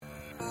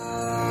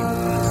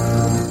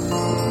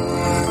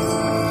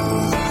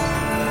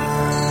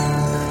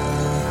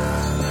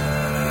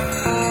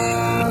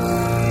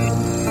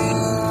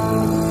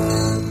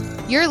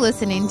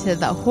listening to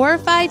the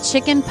Horrified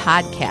Chicken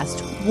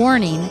Podcast.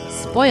 Warning,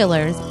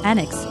 spoilers, and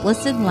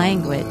explicit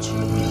language.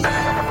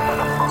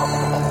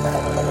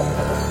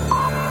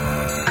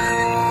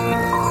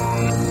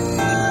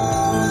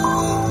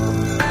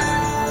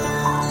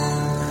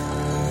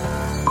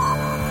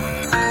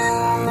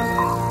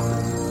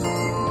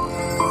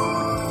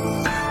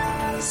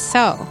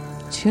 So,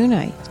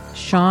 tonight,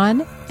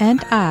 Sean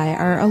and I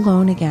are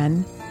alone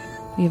again.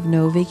 We have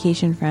no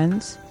vacation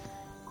friends.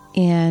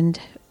 And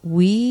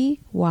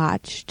we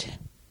watched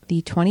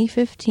the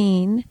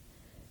 2015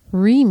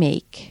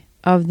 remake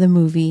of the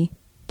movie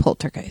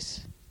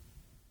Poltergeist.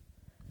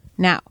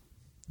 Now,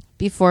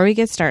 before we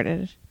get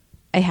started,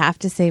 I have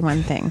to say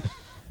one thing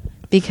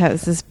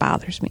because this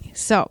bothers me.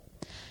 So,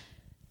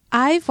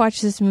 I've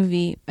watched this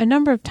movie a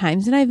number of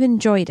times and I've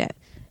enjoyed it.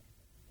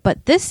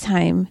 But this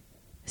time,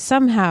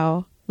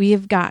 somehow, we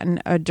have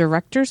gotten a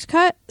director's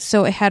cut,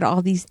 so it had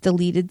all these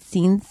deleted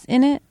scenes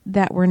in it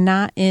that were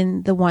not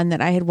in the one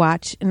that I had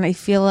watched, and I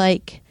feel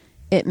like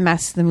it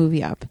messed the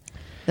movie up.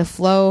 The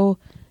flow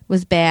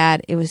was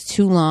bad, it was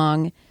too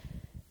long,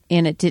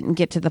 and it didn't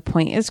get to the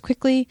point as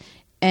quickly,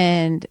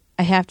 and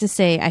I have to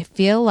say, I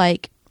feel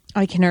like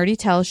I can already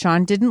tell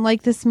Sean didn't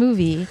like this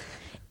movie,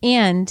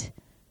 and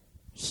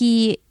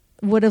he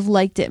would have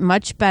liked it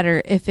much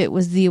better if it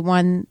was the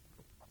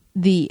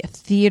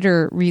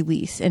theater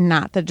release and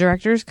not the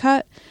director's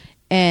cut,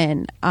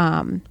 and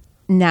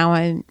now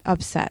I'm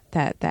upset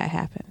that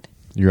happened.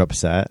 You're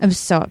upset? I'm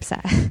so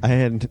upset.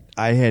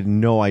 I had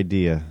no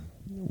idea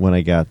when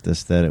I got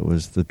this that it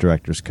was the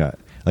director's cut.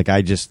 Like,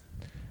 I just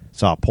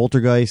saw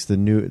Poltergeist, the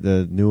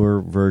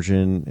newer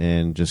version,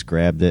 and just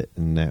grabbed it,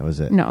 and that was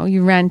it. No,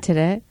 you rented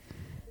it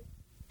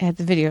at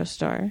the video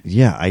store.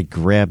 Yeah, I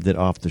grabbed it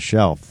off the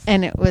shelf,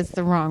 and it was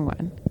the wrong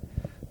one.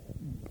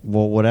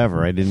 Well,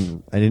 whatever. I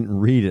didn't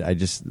read it. I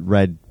just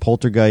read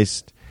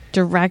Poltergeist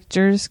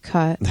director's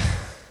cut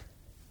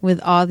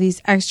with all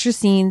these extra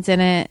scenes in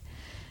it.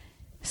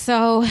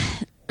 So,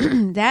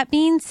 that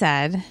being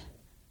said,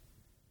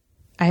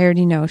 I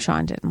already know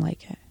Sean didn't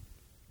like it.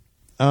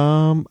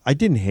 I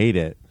didn't hate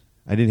it.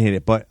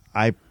 But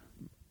I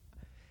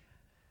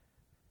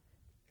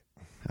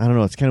don't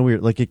know. It's kind of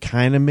weird. Like, it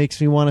kind of makes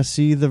me want to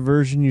see the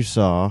version you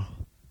saw,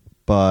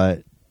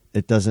 but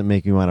it doesn't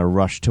make me want to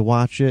rush to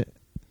watch it.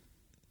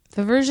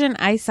 The version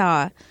I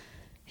saw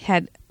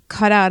had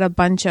cut out a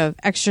bunch of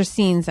extra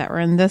scenes that were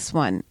in this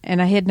one,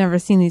 and I had never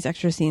seen these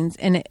extra scenes,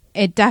 and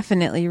it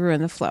definitely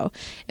ruined the flow.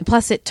 And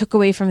plus, it took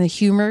away from the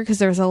humor, because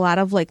there was a lot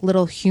of like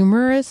little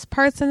humorous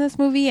parts in this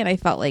movie, and I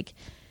felt like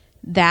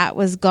that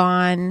was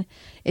gone.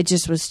 It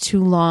just was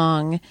too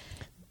long,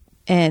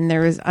 and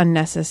there was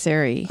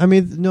unnecessary. I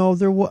mean, no,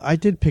 I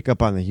did pick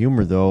up on the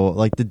humor though.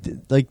 Like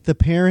the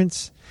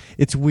parents,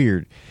 it's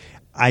weird.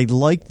 I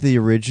liked the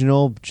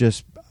original.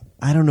 Just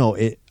I don't know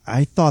it.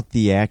 I thought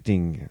the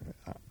acting,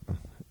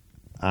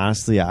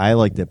 honestly, I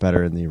liked it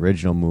better in the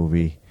original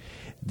movie.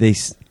 They,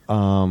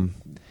 in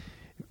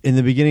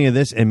the beginning of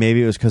this, and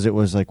maybe it was because it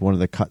was like one of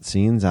the cut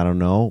scenes. I don't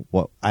know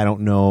I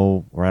don't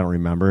know, or I don't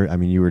remember. I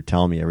mean, you were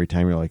telling me every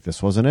time you're like,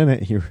 this wasn't in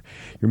it. You're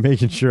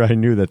making sure I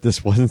knew that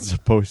this wasn't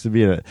supposed to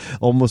be in it.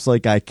 Almost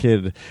like I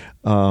could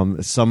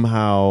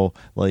somehow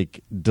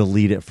like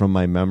delete it from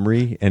my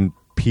memory and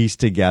piece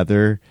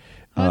together.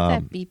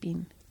 What's that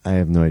beeping? I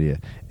have no idea.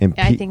 And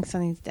I think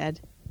something's dead.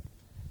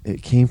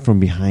 It came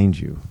from behind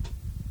you.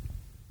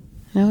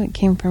 No, it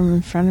came from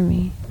in front of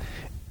me.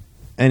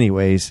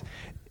 Anyways,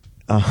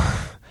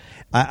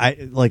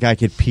 I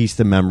could piece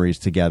the memories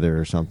together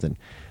or something.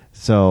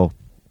 So,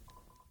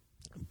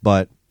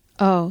 but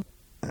I don't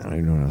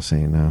even know what I was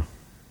saying now.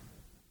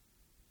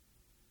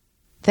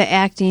 The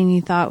acting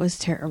you thought was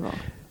terrible.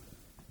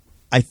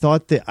 I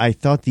thought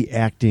the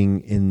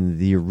acting in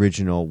the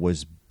original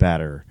was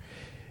better.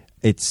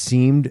 It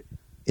seemed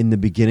in the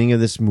beginning of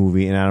this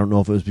movie, and I don't know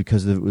if it was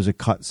because it was a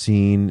cut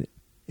scene,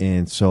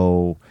 and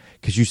so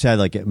because you said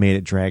like it made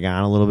it drag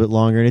on a little bit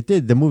longer, and it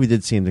did. The movie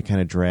did seem to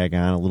kind of drag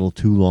on a little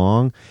too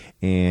long,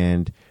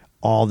 and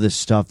all this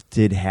stuff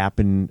did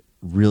happen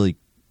really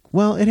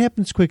well. It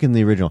happens quick in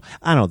the original.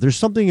 I don't know. There's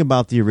something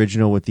about the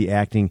original with the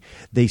acting.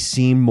 They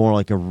seem more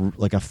like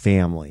a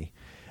family.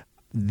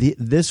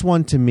 This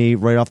one to me,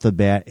 right off the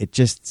bat, it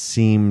just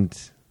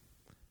seemed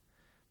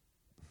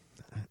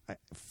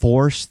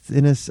forced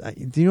in a.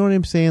 Do you know what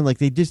I'm saying? Like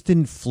they just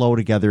didn't flow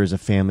together as a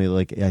family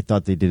like I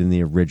thought they did in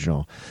the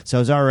original. So I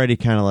was already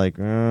kind of like,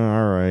 all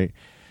right,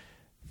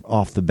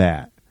 off the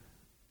bat.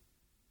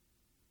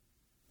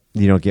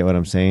 You don't get what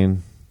I'm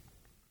saying?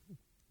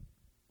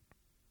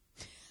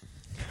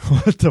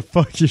 What the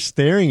fuck? You're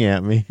staring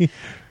at me.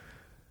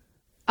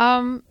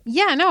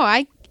 Yeah,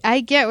 no, I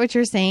get what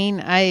you're saying.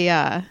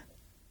 This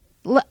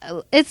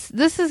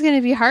is going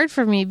to be hard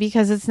for me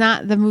because it's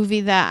not the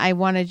movie that I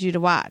wanted you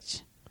to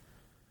watch.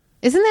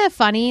 Isn't that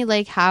funny,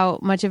 like, how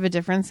much of a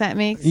difference that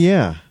makes?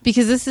 Yeah.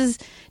 Because this is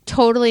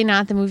totally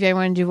not the movie I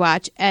wanted to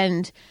watch,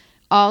 and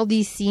all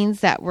these scenes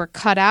that were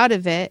cut out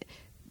of it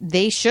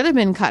they should have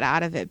been cut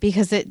out of it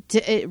because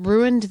it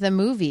ruined the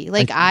movie.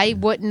 Like, I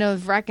wouldn't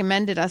have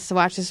recommended us to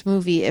watch this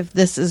movie if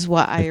this is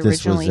what I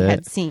originally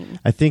had seen.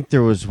 I think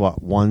there was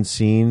one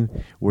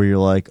scene where you're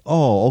like,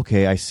 oh,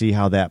 okay, I see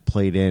how that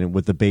played in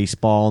with the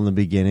baseball in the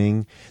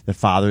beginning. The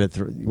father that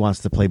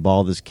wants to play ball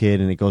with his kid,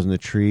 and it goes in the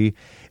tree.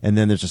 And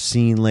then there's a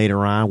scene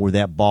later on where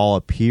that ball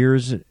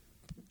appears, and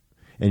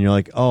you're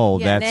like, oh,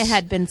 and it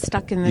had been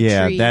stuck in the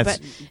tree.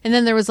 And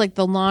then there was like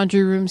the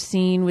laundry room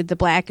scene with the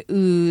black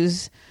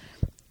ooze,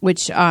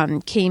 which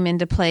came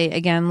into play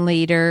again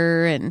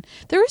later, and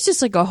there was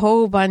just like a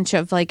whole bunch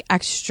of like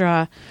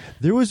extra.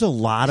 There was a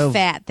lot of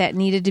fat that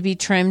needed to be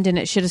trimmed, and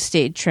it should have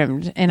stayed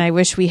trimmed. And I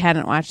wish we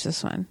hadn't watched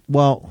this one.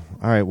 Well,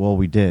 all right, well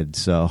we did.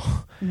 So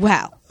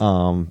wow.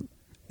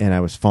 And I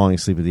was falling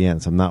asleep at the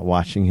end, so I'm not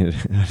watching it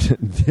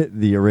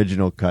the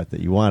original cut that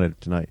you wanted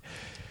tonight.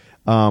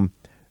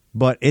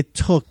 But it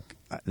took.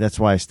 That's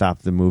why I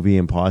stopped the movie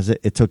and paused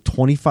it. It took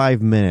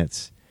 25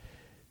 minutes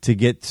to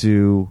get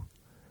to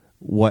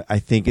what I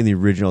think in the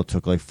original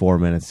took like 4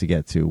 minutes to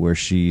get to, where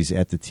she's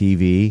at the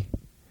TV,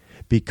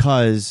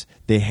 because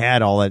they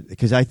had all that.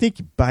 Because I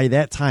think by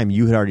that time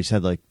you had already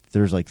said like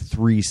there's like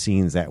 3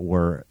 scenes that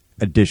were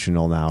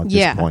additional now at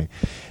this point.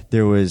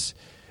 There was,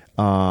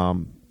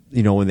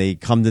 when they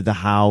come to the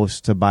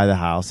house to buy the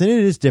house, and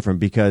it is different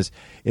because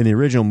in the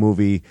original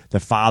movie the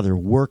father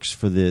works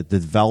for the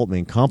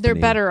development company. They're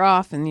better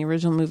off in the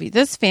original movie.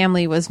 This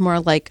family was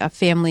more like a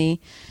family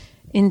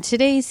in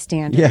today's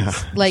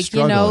standards, like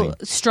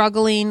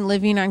struggling,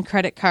 living on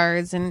credit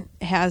cards, and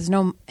have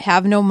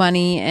no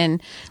money,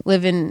 and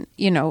living.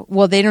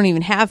 Well, they don't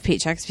even have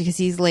paychecks because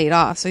he's laid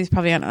off, so he's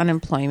probably on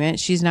unemployment.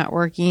 She's not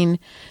working.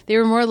 They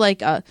were more like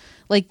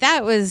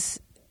that was,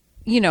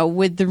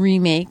 with the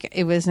remake.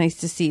 It was nice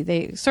to see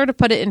they sort of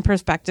put it in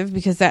perspective,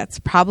 because that's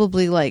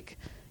probably like.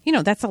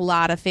 That's a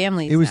lot of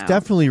families. It was now.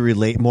 Definitely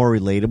more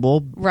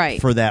relatable,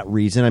 right? For that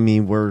reason. I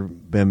mean,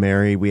 we've been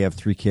married, we have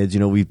 3 kids.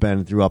 We've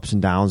been through ups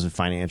and downs of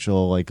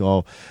financial, like,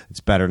 oh, it's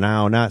better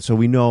now, not. So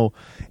we know,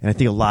 and I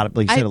think a lot of,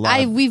 like you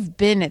said, we've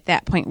been at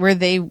that point where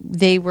they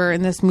were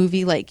in this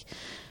movie, like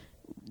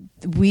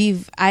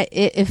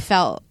it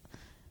felt,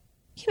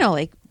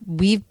 like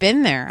we've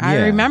been there.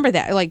 I remember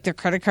that, like the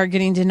credit card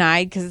getting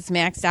denied because it's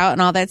maxed out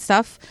and all that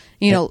stuff.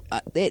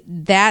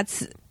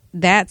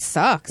 That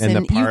sucks,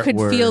 and you could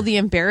feel the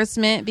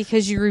embarrassment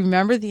because you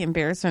remember the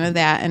embarrassment of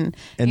that, and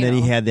then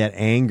he had that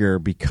anger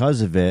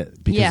because of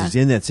it, because he's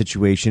in that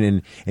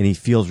situation, and he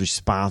feels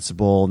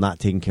responsible, not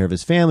taking care of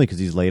his family because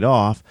he's laid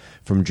off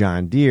from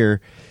John Deere.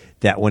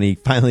 That when he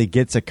finally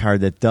gets a card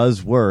that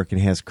does work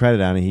and has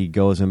credit on it, he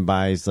goes and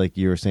buys, like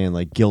you were saying,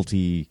 like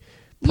guilty.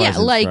 What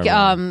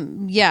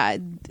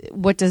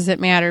does it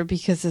matter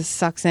because this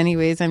sucks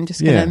anyways? I'm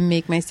just gonna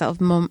make myself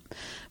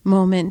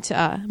moment.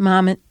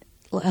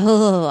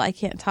 Oh, I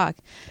can't talk.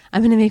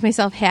 I'm going to make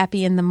myself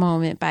happy in the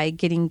moment by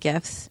getting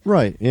gifts,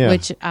 right? Yeah,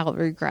 which I'll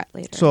regret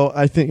later. So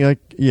I think,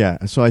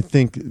 So I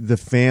think the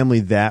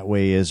family that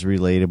way is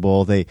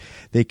relatable.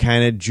 They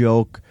kind of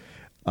joke,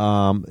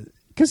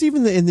 because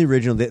even in the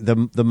original,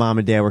 the mom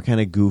and dad were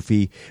kind of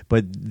goofy,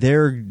 but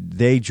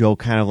they joke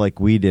kind of like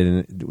we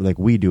did, like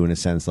we do in a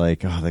sense,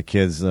 like, oh, the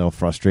kids, little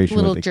frustration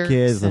little with the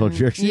kids, little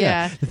jerks.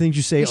 Yeah, the things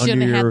you say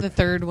under your. Have the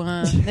third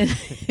one.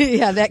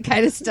 That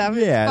kind of stuff.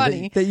 Yeah, it's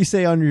funny that you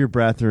say under your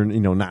breath, or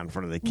not in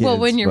front of the kids. Well,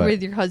 when you're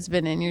with your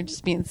husband and you're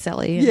just being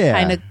silly and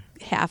kind of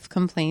half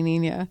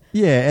complaining.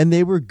 Yeah, and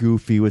they were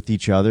goofy with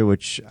each other,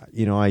 which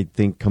I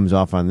think comes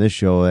off on this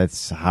show.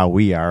 That's how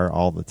we are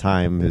all the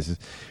time. Is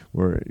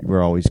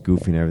we're always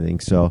goofy and everything.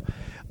 So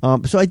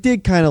I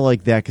did kind of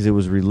like that because it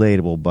was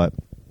relatable, but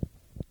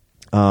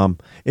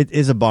it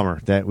is a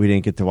bummer that we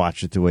didn't get to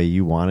watch it the way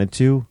you wanted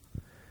to.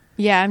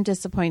 Yeah, I'm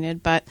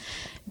disappointed, but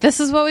this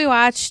is what we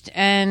watched,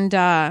 and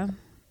I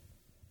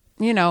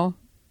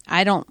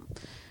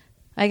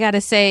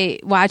gotta say,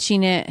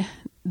 watching it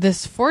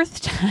this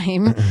 4th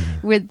time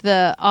with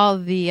all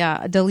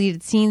the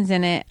deleted scenes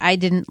in it, I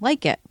didn't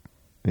like it.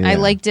 Yeah. I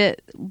liked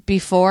it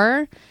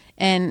before,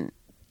 and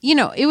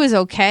it was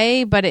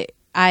okay, but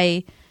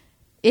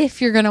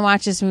if you're going to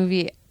watch this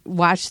movie,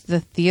 watch the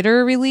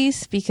theater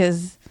release,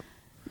 because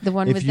the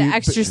one with the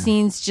extra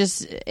scenes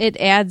just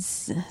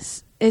adds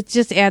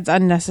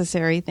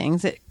unnecessary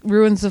things. It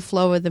ruins the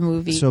flow of the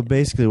movie. So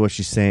basically what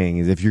she's saying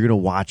is, if you're going to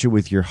watch it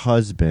with your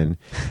husband,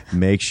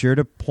 make sure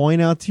to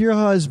point out to your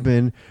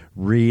husband,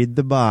 read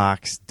the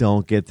box,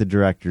 don't get the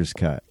director's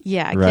cut.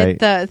 Yeah, right?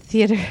 Get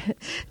the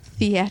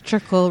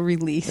theatrical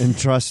release. And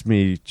trust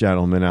me,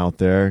 gentlemen out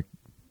there,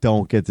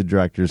 don't get the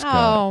director's cut.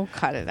 Oh,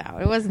 cut it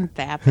out. It wasn't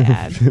that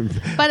bad.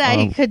 But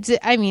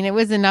it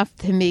was enough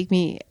to make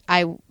me,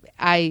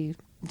 I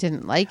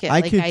didn't like it.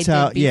 I could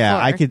tell,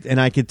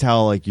 I could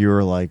tell, like, you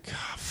were like,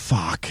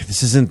 fuck,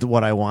 this isn't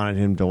what I wanted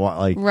him to watch.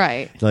 Like,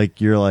 right.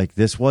 Like, you're like,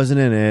 this wasn't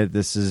in it.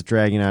 This is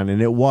dragging on.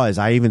 And it was.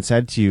 I even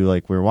said to you,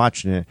 like, we were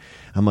watching it,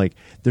 I'm like,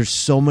 there's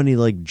so many,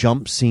 like,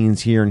 jump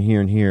scenes here and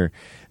here and here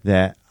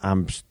that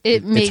makes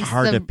it's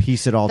hard to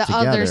piece it all the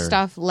together. other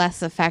stuff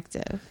less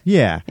effective.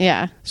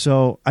 Yeah.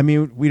 So I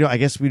mean, I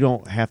guess we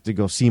don't have to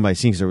go scene by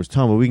scene because there was a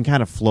ton, but we can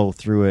kind of flow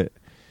through it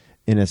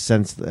in a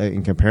sense,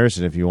 in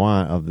comparison, if you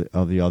want,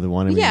 of the other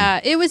one. I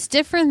mean, it was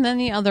different than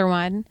the other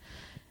one.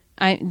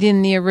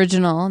 In the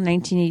original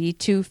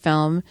 1982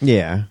 film.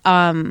 Yeah.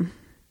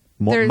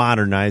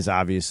 Modernized,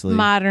 obviously.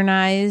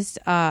 Modernized.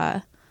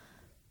 The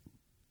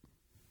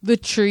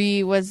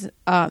tree was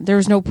there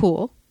was no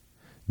pool.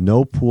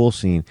 No pool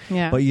scene.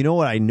 Yeah. But you know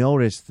what I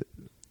noticed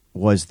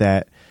was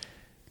that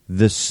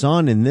the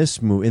son in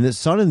this movie, and the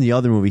son in the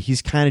other movie,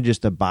 he's kind of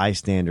just a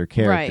bystander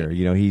character. Right.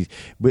 You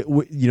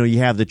know, you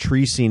have the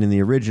tree scene in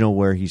the original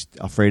where he's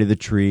afraid of the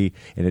tree,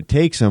 and it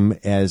takes him,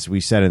 as we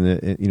said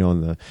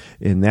in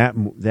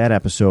that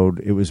episode,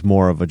 it was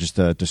more of just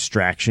a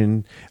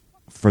distraction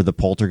for the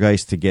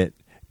poltergeist to get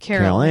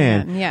Carol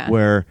Ann. Yeah.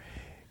 Where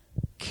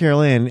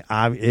Carol Ann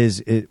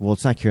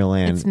it's not Carol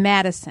Ann. It's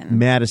Madison.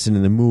 Madison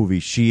in the movie,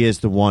 she is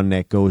the one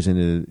that goes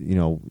into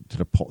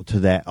to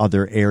that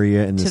other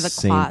area in the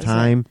same closet.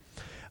 time.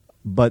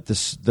 But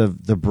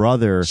the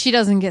brother, she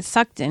doesn't get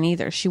sucked in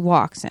either. She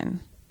walks in,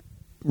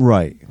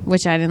 right?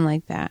 Which I didn't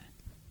like that.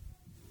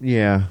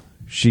 Yeah,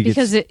 she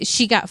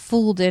got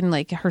fooled in,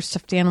 like her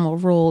stuffed animal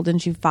rolled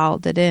and she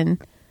followed it in,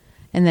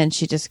 and then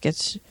she just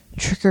gets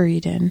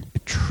trickeried in.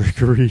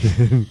 Trickery.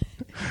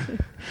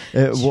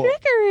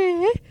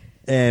 Trickery.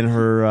 And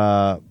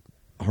her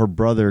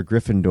brother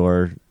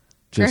Gryffindor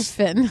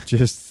Griffin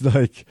just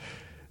like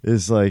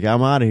is like,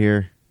 I'm out of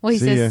here. Well, he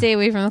says stay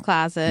away from the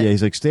closet. Yeah,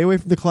 he's like, stay away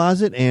from the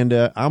closet, and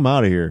I'm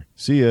out of here.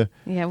 See ya.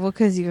 Yeah, well,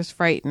 because he was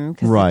frightened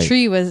because the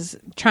tree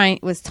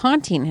was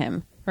taunting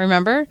him.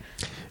 Remember?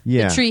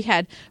 Yeah. The tree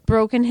had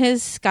broken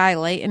his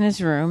skylight in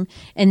his room,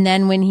 and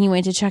then when he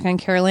went to check on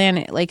Carol Ann,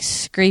 it like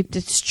scraped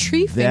its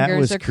tree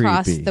fingers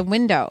across the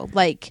window,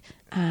 like,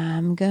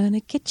 I'm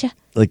gonna get you.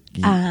 Like,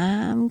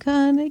 I'm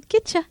gonna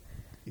get you.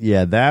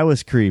 Yeah, that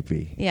was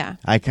creepy. Yeah,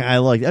 I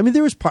liked. I mean,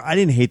 there was I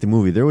didn't hate the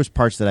movie. There was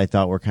parts that I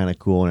thought were kind of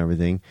cool and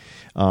everything,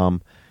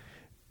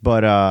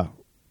 but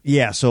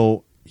yeah.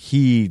 So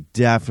he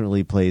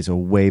definitely plays a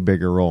way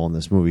bigger role in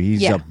this movie.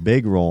 He's a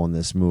big role in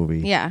this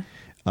movie. Yeah,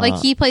 like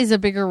he plays a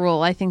bigger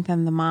role, I think,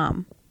 than the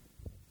mom.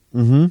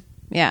 Mm-hmm.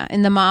 Yeah,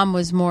 and the mom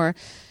was more.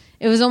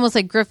 It was almost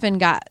like Griffin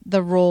got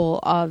the role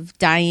of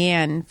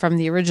Diane from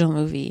the original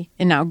movie,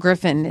 and now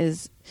Griffin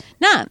is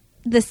not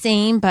the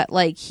same, but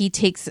like he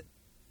takes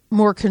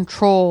more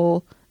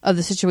control of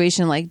the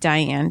situation like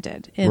Diane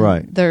did in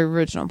the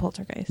original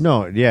Poltergeist.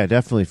 No, yeah,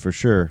 definitely, for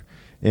sure.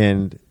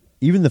 And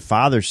even the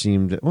father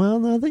seemed,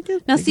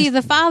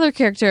 the father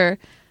character,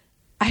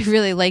 I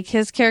really like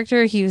his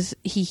character. He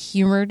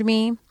humored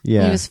me.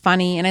 Yeah. He was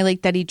funny, and I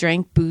like that he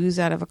drank booze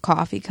out of a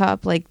coffee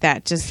cup like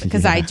that, just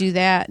because I do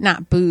that.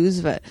 Not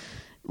booze, but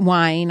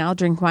wine. I'll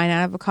drink wine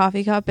out of a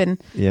coffee cup,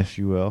 and yes,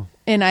 you will.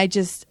 And I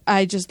just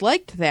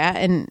liked that,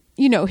 and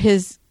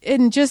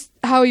and just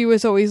how he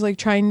was always like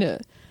trying to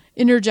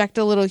interject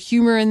a little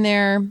humor in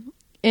there,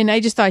 and I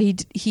just thought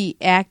he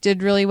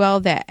acted really well.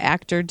 That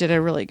actor did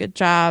a really good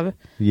job.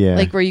 Yeah,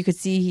 like where you could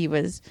see he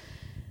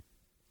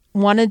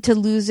wanted to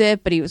lose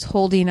it, but he was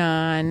holding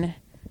on.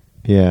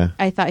 Yeah,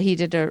 I thought he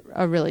did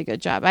a really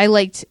good job. I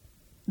liked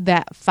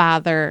that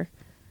father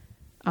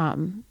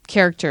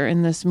character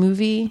in this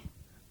movie.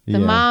 The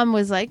mom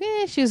was like,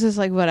 she was just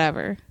like,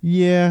 whatever.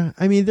 Yeah,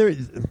 I mean,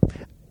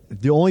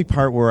 the only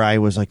part where I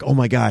was like, oh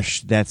my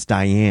gosh, that's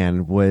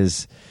Diane,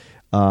 was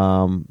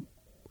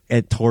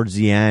towards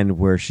the end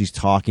where she's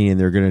talking and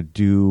they're gonna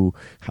do,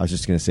 I was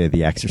just gonna say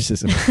The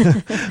Exorcism,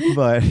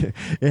 but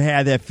it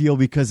had that feel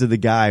because of the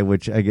guy,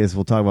 which I guess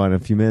we'll talk about in a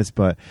few minutes,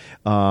 but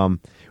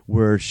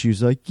where she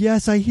was like,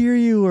 yes, I hear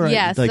you. Or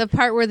yes, like, the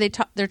part where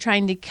they're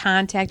trying to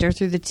contact her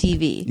through the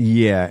TV.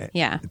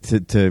 Yeah.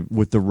 To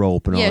with the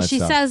rope and all that stuff.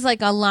 Yeah, she says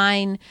like a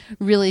line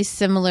really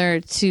similar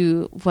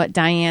to what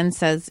Diane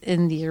says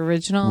in the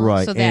original.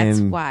 Right. So that's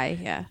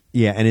why,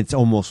 Yeah, and it's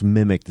almost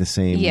mimicked the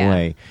same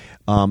way.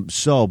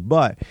 So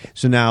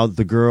now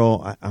the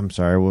girl, I'm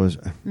sorry, was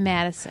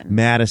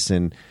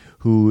Madison,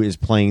 who is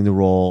playing the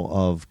role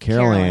of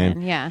Carol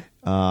Ann. Yeah.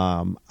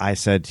 I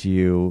said to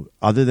you,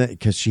 other than,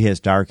 because she has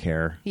dark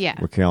hair,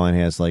 where Carol Ann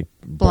has like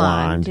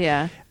blonde.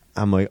 Yeah.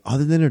 I'm like,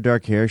 other than her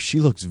dark hair, she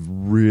looks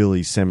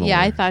really similar.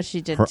 Yeah, I thought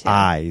she did her too.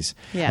 eyes.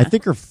 Yeah. I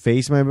think her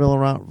face might have been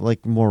around,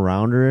 like more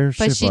rounder.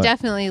 But she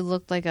definitely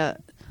looked like a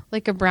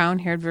brown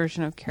haired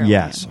version of Carol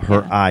Yes, Ann.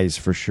 her eyes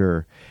for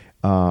sure.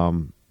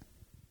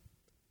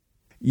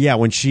 Yeah,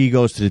 when she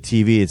goes to the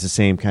TV, it's the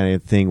same kind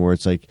of thing where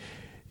it's like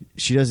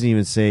she doesn't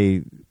even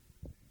say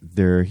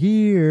they're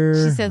here.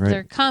 She says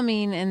they're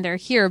coming and they're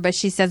here, but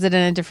she says it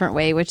in a different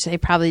way, which they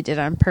probably did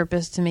on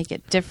purpose to make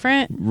it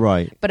different.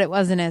 Right. But it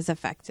wasn't as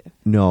effective.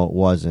 No, it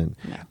wasn't.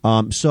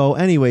 No. So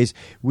anyways,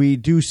 we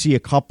do see a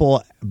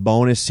couple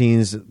bonus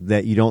scenes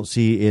that you don't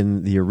see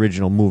in the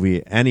original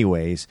movie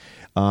anyways,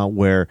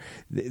 where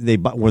they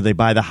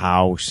buy the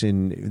house,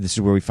 and this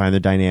is where we find the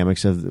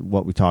dynamics of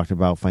what we talked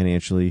about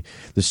financially.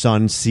 The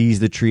son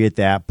sees the tree at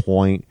that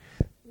point.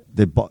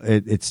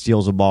 it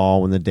steals a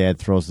ball when the dad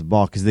throws the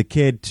ball, because the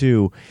kid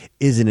too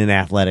isn't an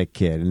athletic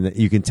kid, and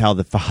you can tell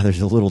the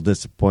father's a little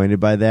disappointed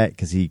by that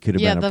because he could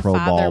have been a pro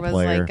ball player. Yeah, the father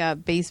was like a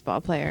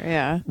baseball player.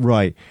 Yeah,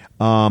 right.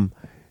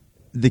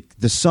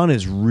 The son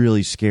is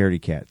really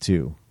scaredy cat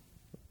too.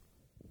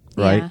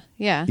 Right?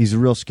 Yeah. He's a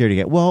real scaredy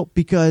cat. Well,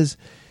 because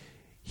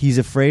he's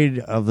afraid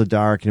of the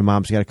dark, and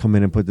mom's got to come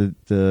in and put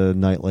the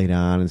nightlight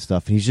on and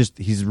stuff. And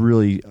he's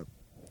really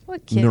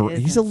what kid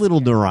he's a little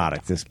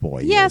neurotic, this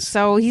boy. Yeah,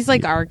 so he's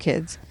like our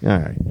kids. All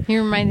right. He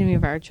reminded me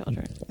of our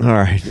children. All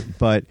right.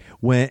 But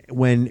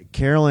when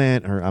Carol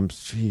Ann,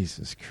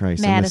 Jesus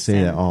Christ, I'm going to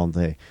say that all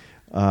day.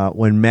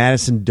 When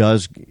Madison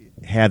does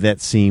have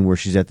that scene where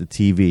she's at the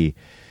TV,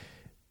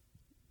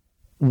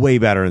 way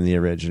better in the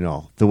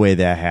original, the way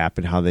that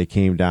happened, how they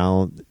came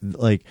down.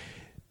 Like,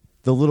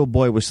 the little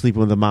boy was sleeping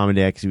with the mom and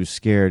dad because he was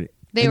scared.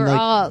 They were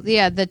all,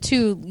 the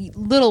two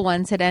little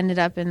ones had ended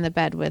up in the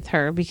bed with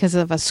her because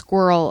of a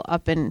squirrel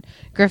up in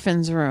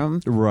Griffin's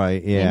room.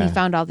 Right, yeah. And he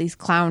found all these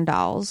clown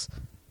dolls.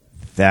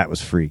 That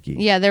was freaky.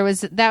 Yeah, that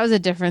was a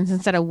difference.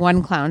 Instead of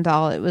one clown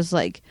doll, it was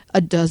like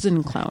a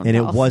dozen clown dolls. And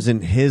it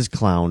wasn't his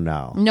clown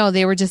doll. No,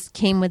 they were just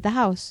came with the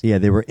house. Yeah,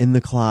 they were in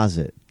the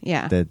closet.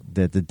 Yeah.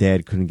 That the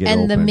dad couldn't get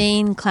and open. the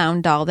main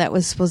clown doll that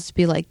was supposed to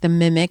be like the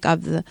mimic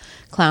of the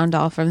clown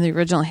doll from the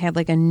original had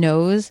like a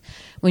nose.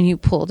 When you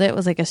pulled it, it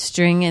was like a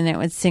string, and it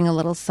would sing a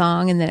little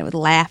song, and then it would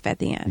laugh at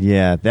the end.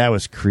 Yeah, that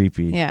was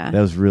creepy. Yeah.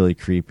 That was really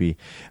creepy.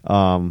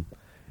 And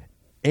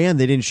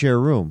they didn't share a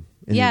room.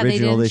 In the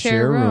original, they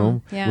share a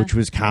room, which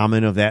was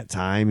common of that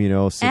time,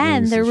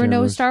 And there were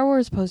no Star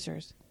Wars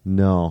posters.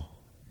 No.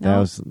 That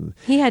was.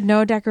 He had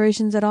no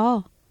decorations at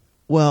all.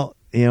 Well,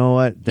 you know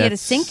what? He had a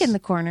sink in the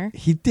corner.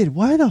 He did.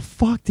 Why the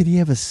fuck did he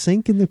have a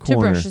sink in the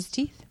corner? To brush his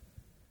teeth.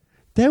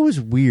 That was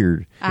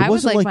weird. I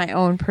would like my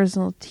own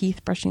personal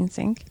teeth brushing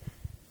sink.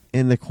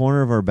 In the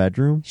corner of our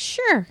bedroom?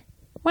 Sure.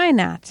 Why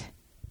not?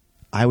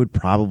 I would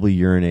probably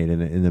urinate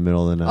in the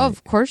middle of the night. Oh,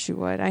 of course you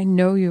would. I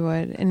know you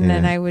would. And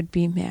then I would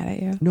be mad at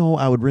you. No,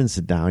 I would rinse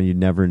it down. You'd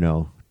never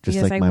know. Just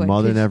yes, like my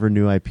mother never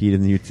knew I peed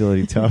in the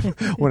utility tub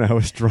when I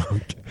was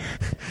drunk.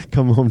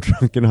 Come home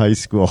drunk in high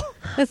school.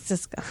 That's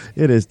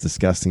disgusting. It is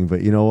disgusting,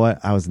 but you know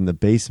what? I was in the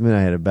basement.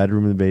 I had a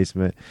bedroom in the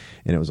basement,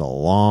 and it was a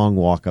long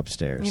walk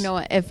upstairs. You know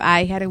what? If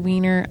I had a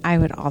wiener, I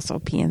would also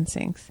pee in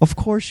sinks. Of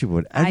course you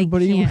would.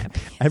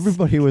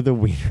 Everybody with a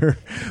wiener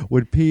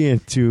would pee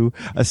into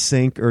a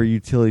sink or a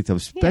utility tub,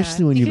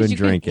 especially when you've been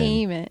drinking. Can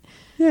aim it.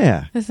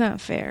 Yeah. That's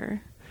not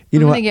fair.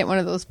 I'm going to get one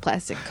of those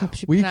plastic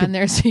cups you put on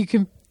there so you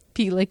can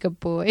pee like a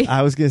boy.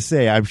 I was going to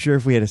say, I'm sure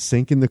if we had a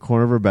sink in the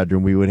corner of our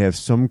bedroom, we would have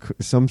some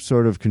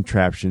sort of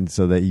contraption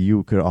so that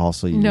you could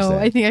also use that. No,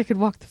 I think I could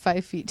walk the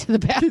 5 feet to the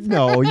bathroom.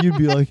 No, you'd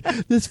be like,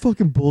 that's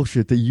fucking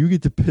bullshit that you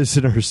get to piss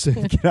in our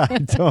sink and I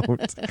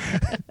don't.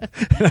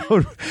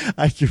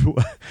 And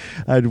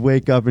I'd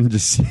wake up and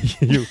just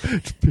see you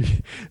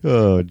pee.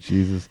 Oh,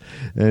 Jesus.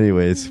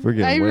 Anyways, we're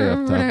getting way off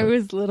topic. When I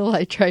was little,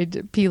 I tried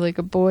to pee like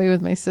a boy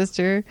with my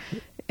sister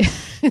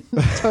in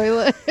the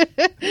toilet.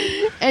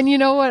 And you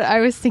know what I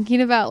was thinking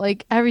about?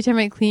 Like, every time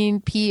I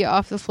clean pee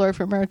off the floor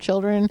from our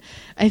children,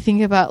 I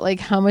think about like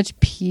how much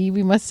pee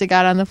we must have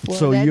got on the floor.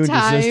 So that you and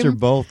time. your sister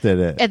both did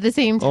it at the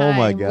same time. Oh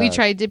my God. We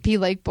tried to pee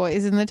like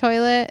boys in the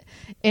toilet,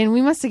 and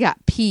we must have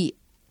got pee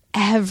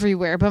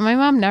everywhere, but my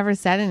mom never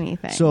said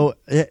anything. So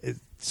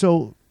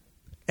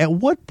at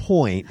what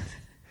point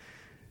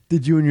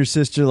did you and your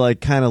sister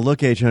like kind of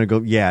look at each other and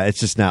go, yeah, it's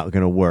just not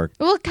going to work?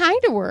 Well, it kind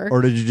of worked.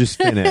 Or did you just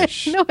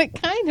finish? No,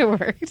 it kind of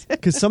worked.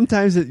 Because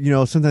sometimes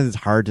it's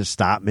hard to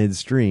stop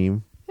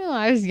midstream. No,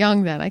 I was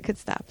young then. I could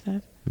stop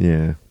that.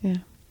 Yeah. Yeah.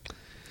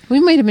 We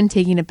might have been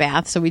taking a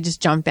bath, so we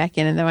just jumped back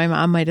in, and then my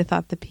mom might have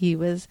thought the pee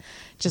was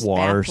just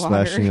water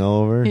splashing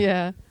all over.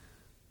 Yeah.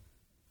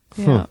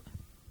 Yeah. Huh.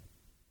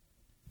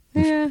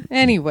 Yeah.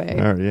 Anyway.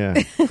 Oh, yeah.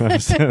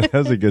 That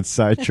was a good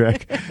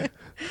sidetrack.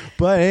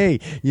 But hey,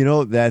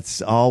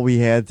 that's all we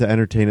had to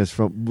entertain us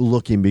from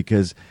looking,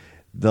 because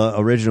the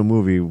original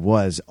movie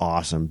was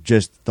awesome.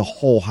 Just the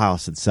whole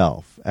house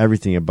itself,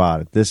 everything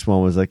about it. This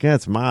one was like,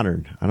 it's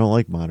modern. I don't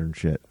like modern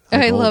shit.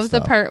 I love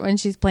the part when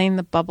she's playing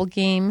the bubble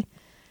game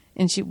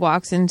and she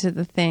walks into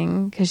the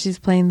thing because she's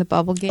playing the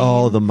bubble game.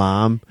 Oh, the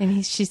mom.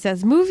 And she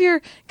says, move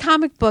your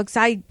comic books.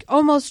 I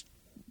don't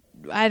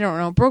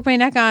know, broke my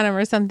neck on him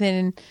or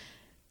something.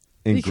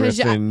 And because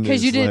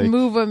you didn't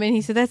move them. And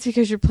he said, that's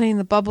because you're playing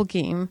the bubble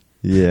game.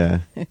 Yeah.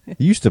 You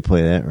used to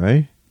play that,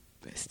 right?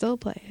 I still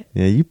play it.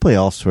 Yeah, you play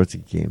all sorts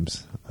of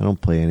games. I don't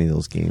play any of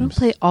those games. I don't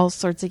play all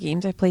sorts of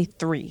games. I play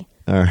 3.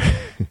 All right.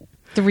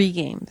 3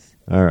 games.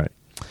 All right.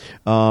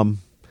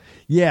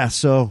 Yeah,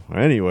 so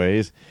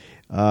anyways,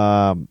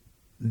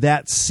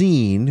 that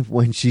scene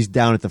when she's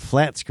down at the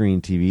flat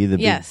screen TV,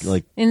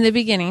 big, in the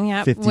beginning,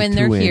 when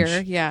they're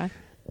here,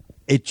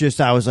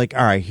 I was like,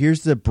 all right,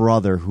 here's the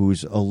brother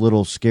who's a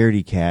little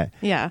scaredy cat,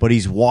 but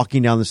he's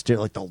walking down the stairs,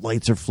 like the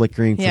lights are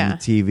flickering from the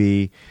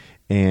TV,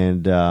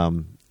 and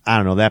I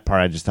don't know, that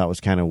part I just thought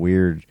was kind of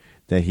weird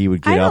that he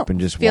would get up and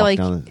just walk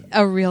down.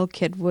 A real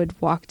kid would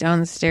walk down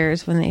the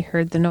stairs when they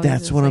heard the noise.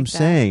 That's what I'm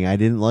saying. I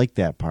didn't like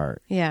that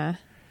part. Yeah.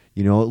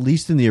 You know, at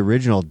least in the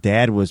original,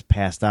 Dad was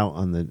passed out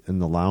in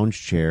the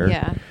lounge chair.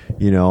 Yeah.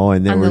 You know,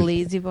 and there On was the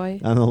Lazy Boy.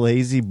 on the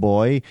Lazy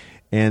Boy,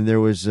 and there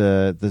was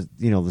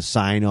the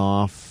sign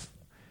off.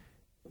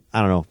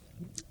 I don't know.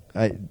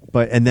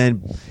 And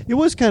then it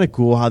was kind of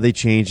cool how they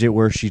changed it,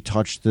 where she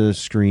touched the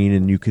screen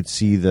and you could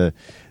see the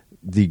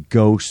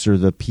ghosts or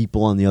the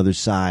people on the other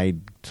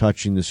side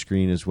touching the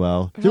screen as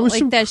well. I don't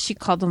like that she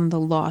called them the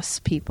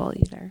lost people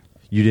either.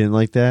 You didn't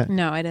like that?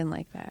 No, I didn't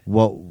like that.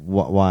 What?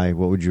 Why?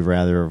 What would you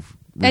rather have?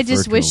 I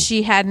just wish them?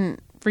 she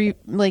hadn't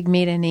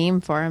made a name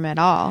for him at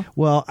all.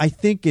 Well, I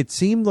think it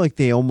seemed like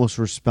they almost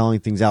were spelling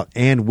things out,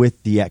 and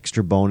with the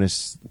extra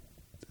bonus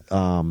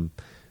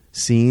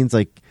scenes,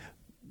 like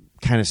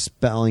kind of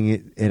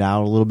spelling it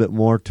out a little bit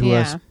more to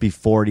us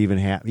before it even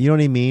happened. You know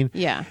what I mean?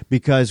 Yeah.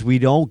 Because we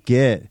don't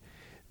get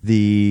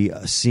the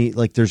scene,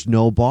 like there's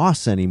no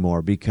boss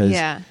anymore because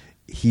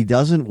he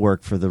doesn't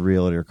work for the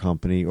realtor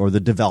company or the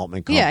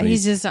development company. Yeah,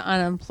 he's just an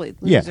unemployed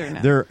loser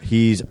now.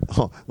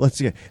 Let's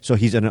see. So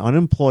he's an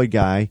unemployed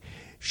guy.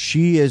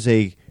 She is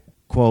a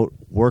quote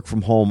work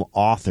from home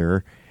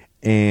author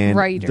and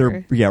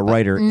writer.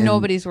 Writer.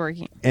 Nobody's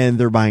working, and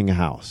they're buying a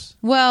house.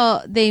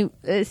 Well,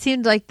 it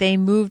seemed like they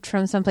moved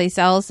from someplace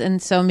else,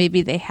 and so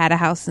maybe they had a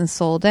house and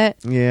sold it.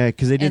 Yeah,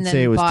 because they did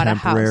say it was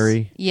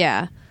temporary.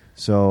 Yeah.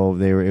 So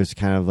it was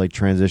kind of like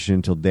transition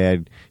until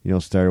Dad,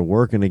 started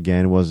working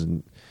again.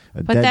 Wasn't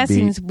a But that deadbeat.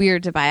 seems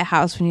weird to buy a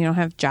house when you don't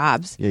have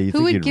jobs. Yeah,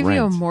 who would give you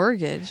a rent.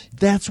 mortgage?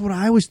 That's what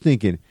I was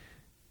thinking.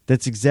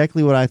 That's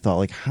exactly what I thought.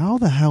 Like, how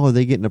the hell are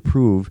they getting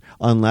approved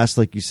unless,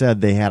 like you said,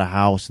 they had a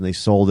house and they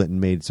sold it and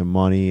made some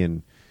money?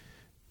 And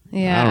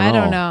yeah, I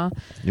don't know.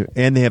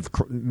 And they have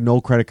no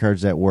credit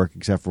cards at work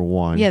except for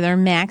one. Yeah, they're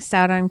maxed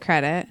out on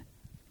credit,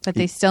 but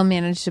they still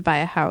managed to buy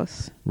a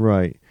house.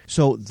 Right.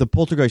 So the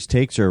poltergeist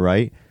takes her,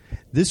 right?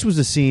 This was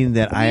a scene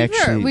that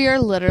we are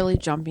literally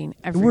jumping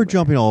everywhere. We're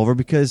jumping all over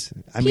because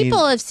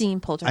people have seen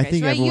Poltergeist, I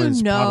think right?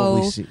 everyone's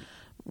probably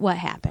what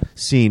happened.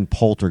 Seen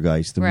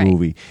Poltergeist, the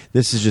movie.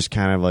 This is just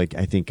kind of like,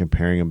 I think,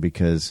 comparing them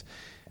because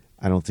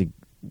I don't think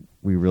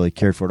we really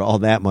cared for it all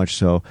that much.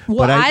 So,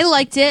 well, I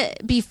liked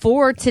it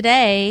before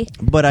today.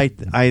 But I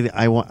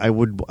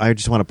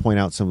just want to point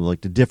out some of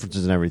like the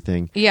differences and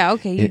everything. Yeah,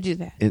 okay, you do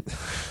that.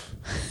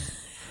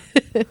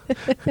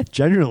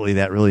 Generally,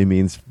 that really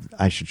means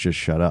I should just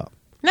shut up.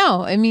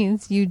 No, it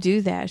means you do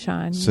that,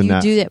 Sean. So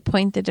do that.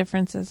 Point the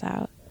differences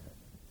out.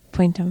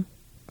 Point them.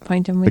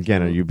 With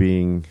again. Are you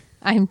being?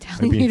 I'm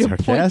telling you to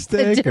sarcastic,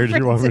 point the or do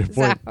you want me to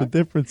point out. the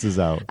differences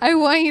out? I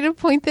want you to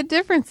point the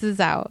differences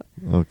out.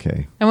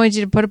 Okay. I want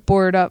you to put a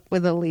board up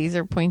with a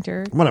laser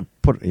pointer. I'm gonna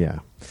put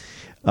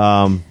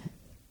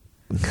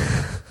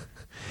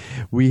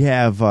we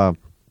have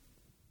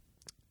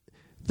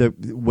the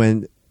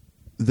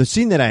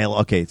scene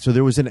that so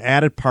there was an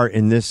added part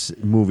in this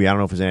movie. I don't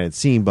know if it's an added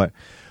scene, but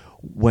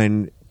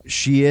when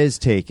she is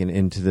taken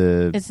into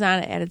the... It's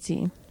not an added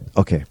scene.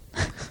 Okay.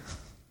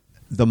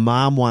 The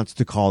mom wants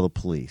to call the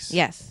police.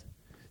 Yes.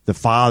 The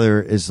father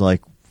is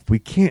like, we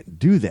can't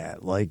do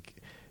that. Like,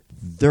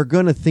 they're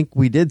going to think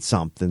we did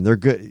something. They're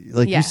good.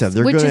 Like you said,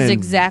 which is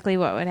exactly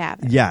what would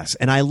happen. Yes.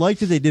 And I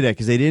liked that they did that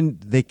because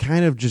they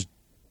kind of just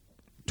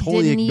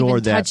totally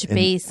ignored that. Touch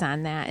base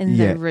on that in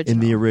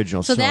the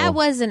original. So that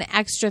was an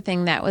extra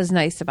thing that was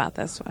nice about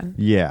this one.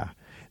 Yeah.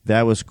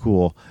 That was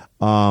cool.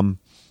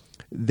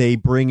 They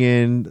bring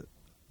in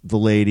the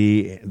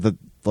lady,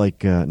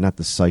 not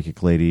the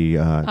psychic lady,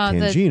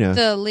 Tangina.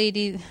 The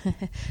lady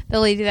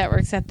that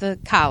works at the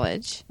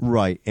college.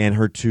 Right. And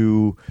her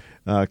two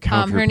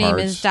counterparts. Her name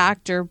is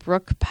Dr.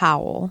 Brooke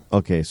Powell.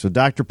 Okay. So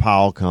Dr.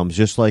 Powell comes,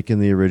 just like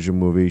in the original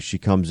movie. She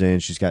comes in.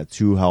 She's got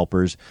two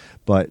helpers.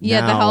 But the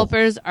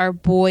helpers are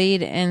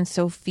Boyd and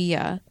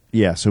Sophia.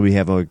 Yeah. So we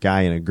have a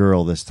guy and a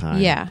girl this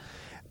time. Yeah.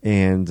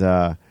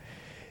 And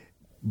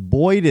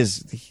Boyd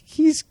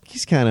he's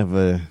kind of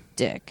a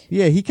dick.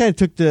 Yeah, he kind of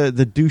took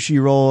the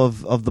douchey role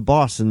of the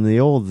boss in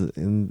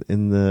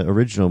the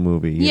original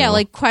movie. You know?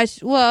 Like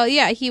question. Well,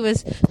 yeah, he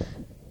was.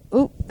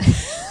 Ooh,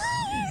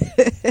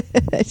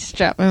 I just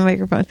dropped my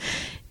microphone.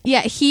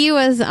 Yeah, he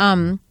was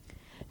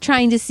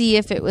trying to see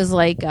if it was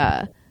like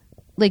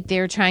they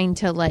were trying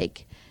to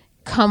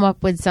come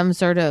up with some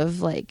sort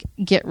of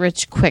get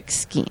rich quick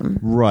scheme.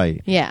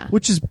 Right. Yeah.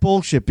 Which is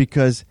bullshit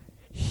because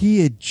he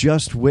had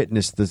just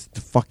witnessed the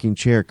fucking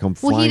chair come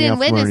flying out. Well, he didn't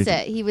witness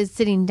it. He was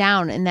sitting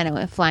down and then it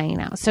went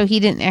flying out. So he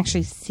didn't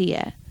actually see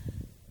it.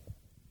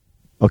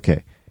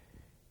 Okay.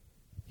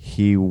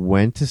 He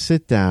went to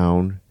sit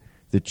down.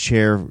 The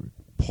chair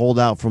pulled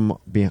out from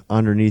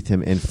underneath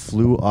him and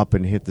flew up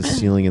and hit the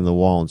ceiling and the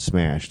wall and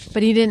smashed.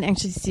 But he didn't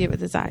actually see it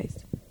with his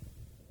eyes.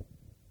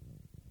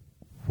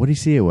 What did he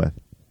see it with?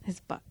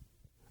 His butt.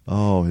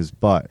 Oh, his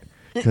butt.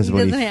 Because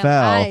when he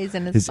fell,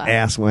 his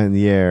ass went in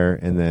the air,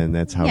 and then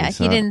that's how he saw it.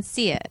 Yeah, he didn't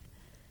see it.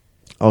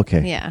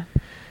 Okay. Yeah.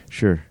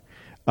 Sure.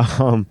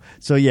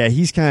 So, yeah,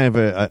 he's kind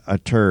of a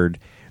turd.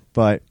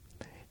 But,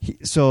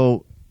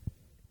 so,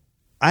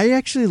 I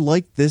actually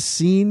like this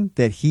scene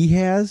that he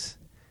has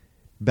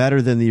better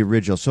than the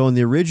original. So, in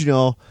the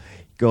original,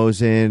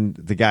 goes in.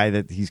 The guy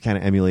that he's kind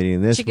of emulating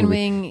in this chicken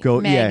movie,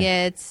 wing,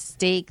 maggots,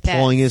 steak, that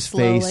pulling his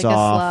slow face like a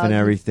off slug, and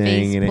everything,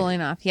 face and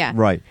pulling off. Yeah,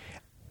 right.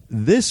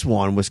 This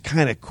one was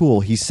kind of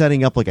cool. He's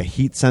setting up like a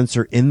heat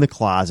sensor in the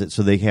closet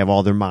so they have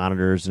all their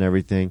monitors and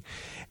everything,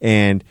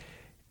 and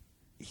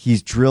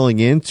he's drilling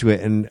into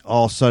it, and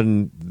all of a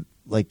sudden,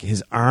 like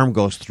his arm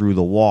goes through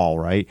the wall,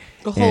 right?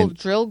 The whole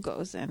drill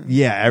goes in.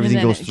 Yeah, everything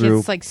and then goes through.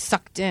 It's like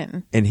sucked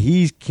in, and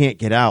he can't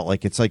get out.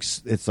 Like it's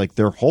like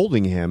they're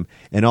holding him,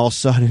 and all of a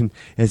sudden,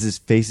 as his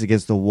face is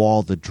against the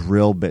wall, the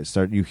drill bit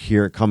start. You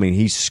hear it coming.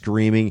 He's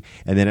screaming,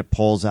 and then it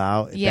pulls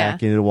out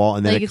back into the wall,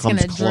 and then like it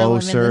comes it's drill him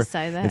in closer. the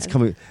side of the It's head.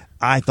 coming.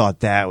 I thought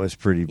that was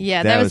pretty.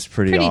 Yeah, that was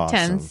pretty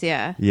awesome. tense.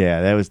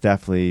 Yeah, that was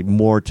definitely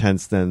more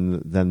tense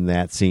than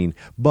that scene.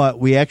 But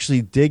we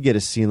actually did get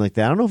a scene like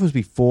that. I don't know if it was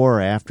before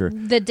or after.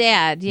 the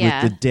dad.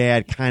 Yeah, With the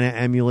dad kind of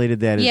emulated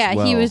that as well.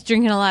 yeah. He was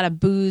drinking a lot of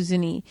booze,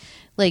 and he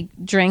like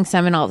drank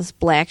some, and all this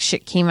black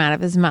shit came out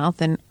of his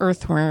mouth, and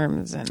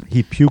earthworms, and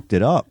He puked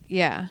it up.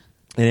 yeah.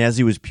 And as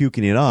he was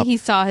puking it up, He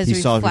saw his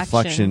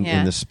reflection,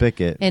 in the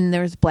spigot. And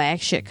there was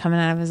black shit coming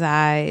out of his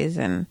eyes,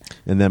 and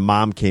Then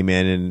Mom came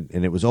in,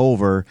 and it was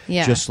over.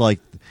 Yeah. Just like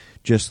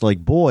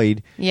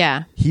Boyd,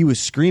 yeah, he was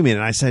screaming,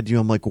 and I said to you,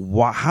 I'm like,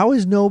 how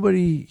is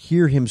nobody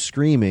hear him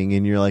screaming?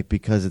 And you're like,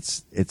 because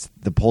it's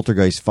the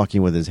poltergeist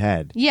fucking with his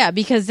head. yeah.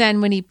 Because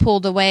then when he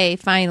pulled away,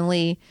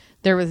 finally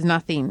there was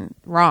nothing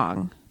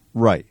wrong.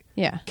 Right.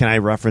 Yeah, Can I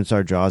reference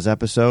our Jaws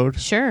episode?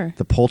 sure.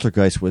 The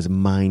poltergeist was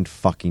mind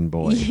fucking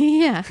Boyd.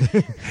 Yeah,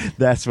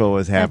 That's what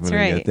was happening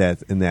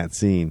right. in that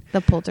scene.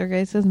 the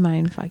poltergeist is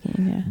mind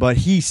fucking. Yeah, But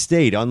he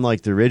stayed,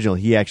 unlike the original.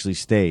 He actually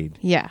stayed.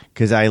 yeah.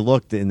 Because I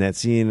looked in that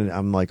scene, and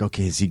I'm like,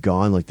 okay, is he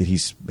gone? Like, did he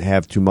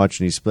have too much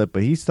and he split?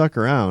 But he stuck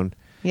around,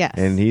 Yes.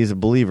 and he's a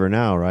believer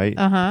now, right?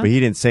 Uh-huh. But he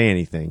didn't say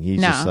anything. He's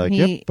No, just like,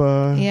 he-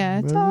 yep, yeah,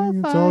 it's all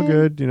it's all fine.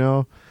 good, you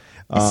know.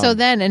 So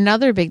then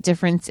another big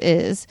difference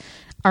is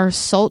our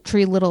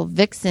sultry little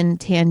vixen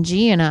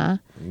Tangina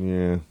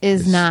Yeah,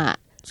 is it's- not.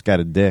 It's got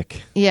a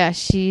dick. Yeah,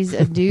 she's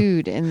a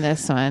dude in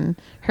this one.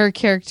 Her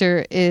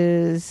character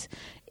is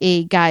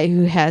a guy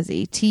who has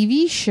a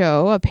TV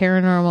show, a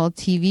paranormal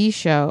TV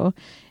show,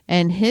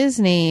 and his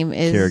name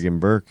is Kerrigan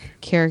Burke.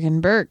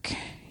 Kerrigan Burke.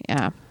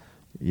 Yeah.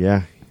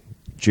 Yeah,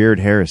 Jared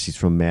Harris. He's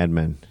from Mad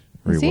Men.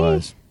 Or Is he he?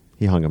 was.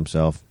 He hung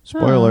himself.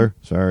 Spoiler.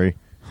 Sorry.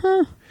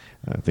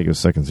 I think it was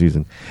second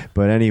season.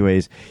 But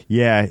anyways,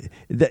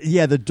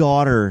 the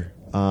daughter,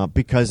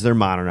 because they're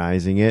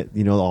modernizing it,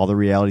 you know, all the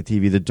reality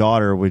TV, the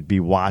daughter would be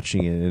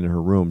watching it in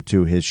her room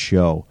too, his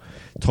show.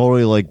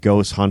 Totally like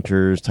Ghost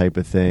Hunters type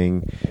of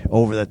thing,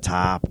 over the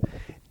top.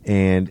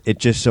 And it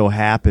just so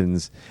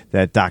happens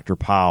that Dr.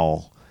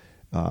 Powell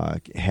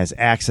has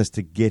access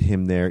to get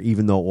him there,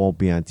 even though it won't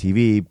be on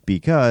TV,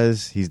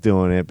 because he's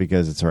doing it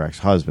because it's her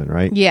ex-husband,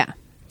 right? Yeah.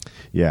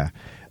 Yeah.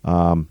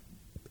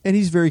 And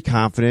he's very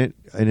confident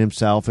in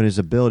himself and his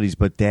abilities,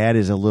 but Dad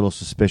is a little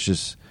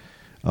suspicious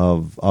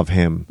of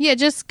him. Yeah,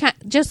 just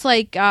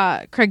like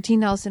Craig T.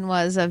 Nelson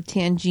was of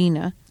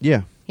Tangina.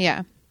 Yeah.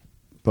 Yeah.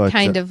 But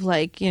Kind of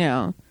like,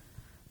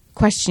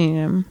 questioning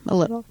him a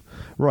little.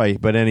 right,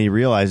 but then he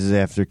realizes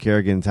after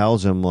Kerrigan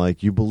tells him,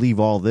 like, you believe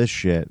all this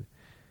shit,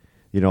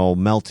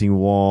 melting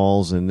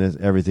walls and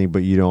everything,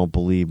 but you don't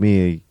believe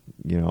me,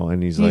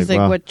 and he's like,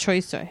 well, what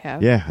choice do I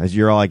have? yeah,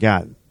 you're all I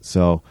got.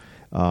 So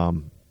they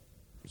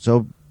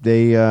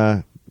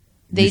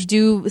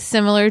do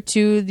similar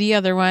to the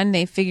other one.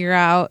 They figure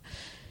out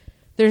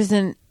there's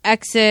an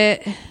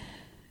exit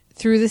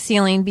through the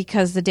ceiling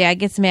because the dad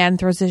gets mad and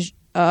throws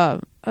a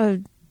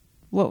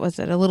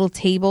little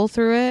table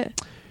through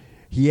it.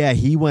 Yeah,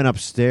 he went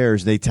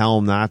upstairs. They tell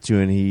him not to,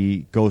 and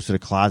he goes to the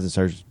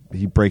closet.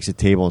 He breaks a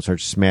table and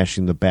starts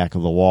smashing the back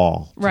of the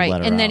wall. Right,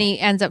 and then out. he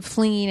ends up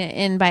flinging it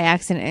in by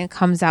accident and it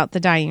comes out the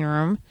dining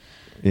room.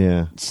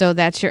 Yeah. So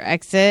that's your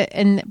exit.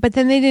 But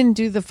then they didn't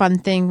do the fun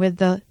thing with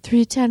the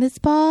 3 tennis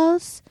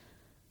balls.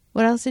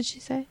 What else did she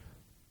say?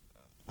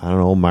 I don't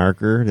know,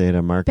 marker. They had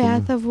a marker.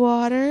 Bath of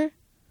water.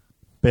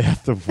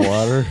 Bath of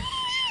water.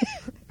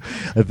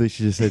 I think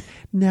she just said,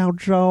 now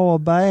draw a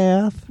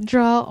bath.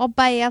 Draw a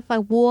bath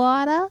of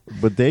water.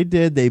 But they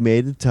did. They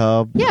made the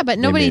tub. Yeah, but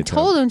They nobody made a tub.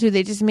 told them to.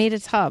 They just made a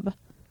tub.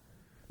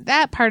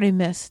 That part I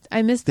missed.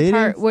 I missed the They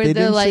part didn't- where they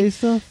they're didn't say like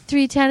stuff?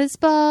 3 tennis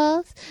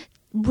balls,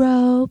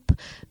 rope.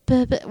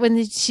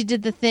 When she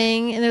did the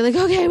thing, and they're like,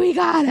 "Okay, we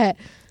got it."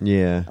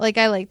 Yeah. Like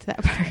I liked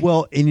that part.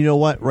 Well, and you know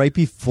what? Right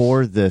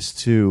before this,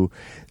 too,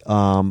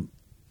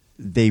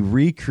 they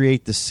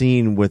recreate the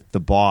scene with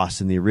the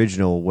boss in the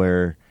original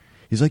where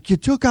he's like, you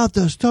took out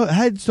the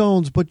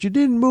headstones, but you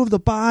didn't move the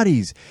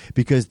bodies.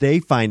 Because they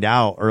find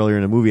out earlier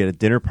in the movie at a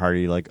dinner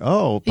party, like,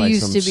 oh, by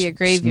used some to be a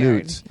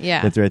graveyard. snoots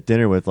Yeah. that they're at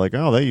dinner with, like,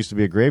 oh, that used to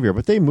be a graveyard,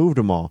 but they moved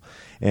them all.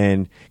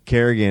 And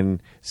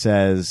Kerrigan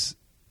says,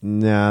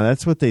 no,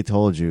 that's what they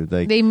told you.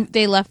 Like,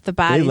 They left the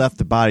bodies. they left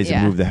the bodies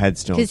and moved the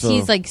headstones. because So-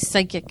 he's like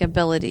psychic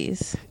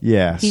abilities.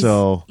 yeah, He's,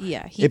 so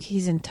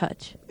he's in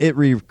touch. it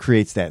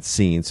recreates that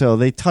scene. So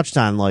they touched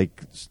on,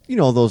 like,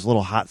 those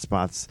little hot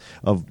spots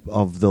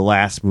of the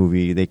last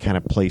movie. They kind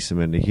of place them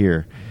into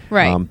here.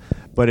 Right.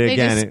 But They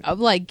again, just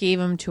like gave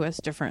them to us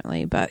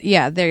differently, but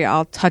yeah, they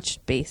all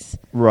touched base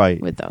right.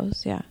 with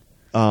those. Yeah.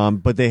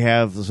 But they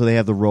have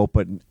the rope,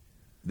 but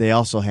they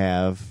also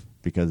have,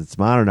 because it's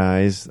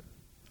modernized,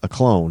 a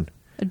clone.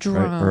 A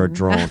drone. Right? Or a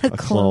drone. Not a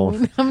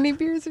clone. How many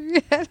beers have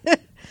you had?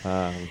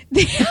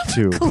 They have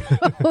 2. a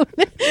clone.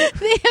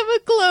 They have a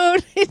clone.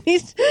 And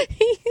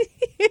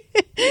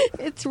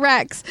it's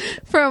Rex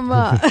from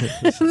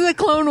the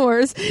Clone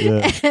Wars.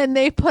 Yeah. And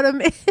they put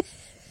him in.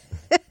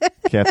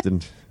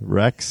 Captain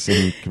Rex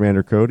and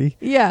Commander Cody.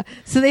 Yeah.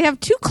 So they have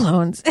 2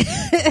 clones.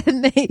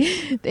 And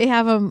they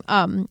have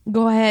them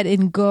go ahead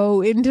and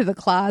go into the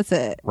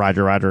closet.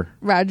 Roger.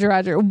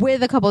 Roger.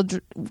 With a couple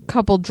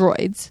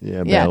droids.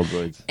 Yeah, battle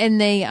droids.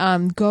 And they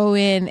go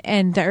in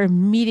and they're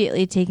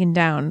immediately taken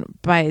down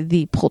by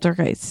the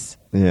poltergeists.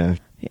 Yeah.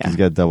 He's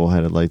got a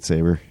double-headed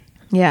lightsaber.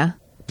 Yeah.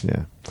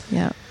 Yeah.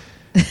 Yeah.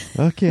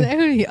 Okay. That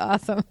would be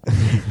awesome.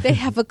 They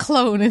have a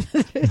clone. And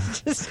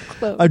it's just a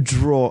clone. A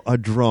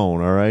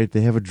drone, all right?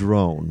 They have a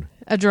drone.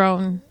 A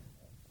drone.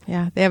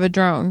 Yeah, they have a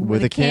drone.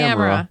 With a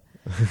camera.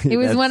 It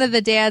was one of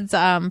the dad's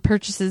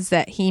purchases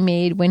that he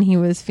made when he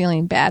was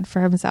feeling bad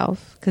for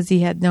himself because he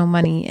had no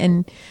money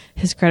and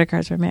his credit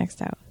cards were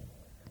maxed out.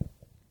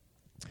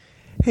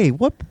 Hey,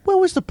 what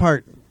was the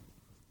part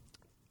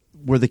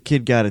where the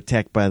kid got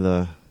attacked by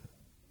the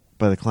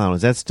clown?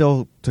 Is that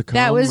still to come?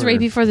 That was right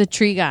before the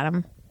tree got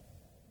him.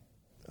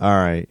 All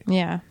right.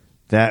 Yeah.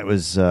 That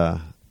was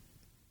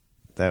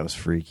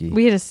freaky.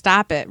 We had to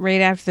stop it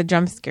right after the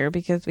jump scare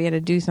because we had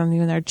to do something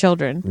with our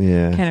children.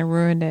 Yeah. Kind of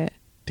ruined it.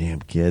 Damn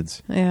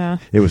kids. Yeah.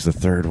 It was the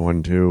third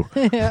one too.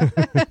 Yeah.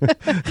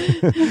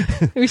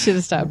 We should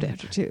have stopped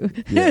after 2.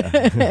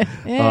 Yeah.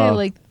 I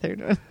like the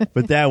third one.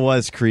 But that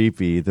was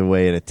creepy, the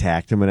way it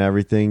attacked him and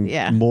everything.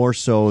 Yeah. More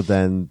so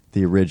than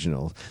the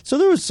original. So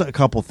there was a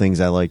couple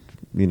things I liked,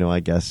 I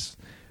guess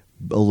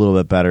a little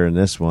bit better in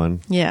this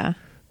one. Yeah.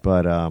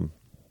 But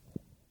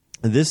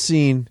this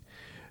scene,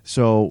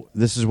 so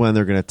this is when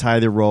they're going to tie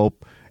the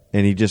rope,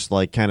 and he just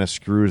like kind of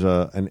screws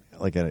a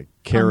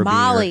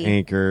carabiner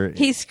anchor.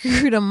 He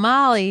screwed a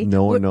molly,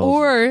 No one knows.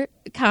 or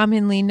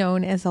commonly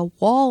known as a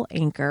wall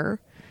anchor.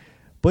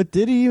 But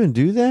did he even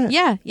do that?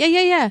 Yeah.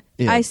 Yeah.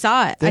 I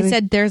saw it. I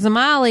said, "There's a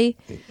molly,"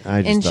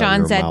 I just and thought Sean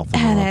you were said,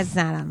 mouthing off. "That's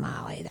not a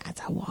molly.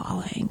 That's a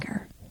wall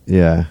anchor."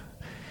 Yeah.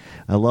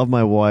 I love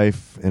my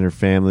wife and her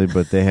family,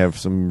 but they have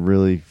some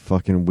really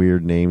fucking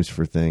weird names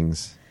for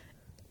things.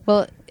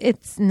 Well,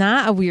 it's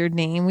not a weird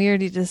name. We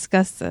already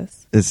discussed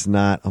this. It's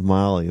not a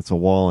molly. It's a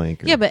wall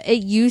anchor. Yeah, but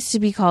it used to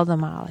be called a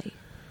molly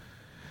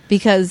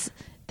because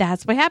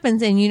that's what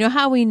happens. And you know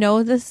how we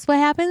know this is what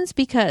happens?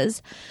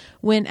 Because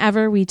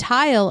whenever we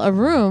tile a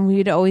room,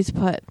 we'd always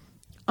put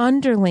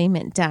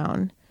underlayment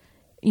down.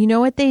 You know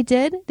what they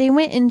did? They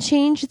went and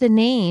changed the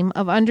name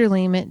of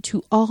underlayment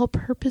to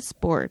all-purpose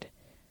board.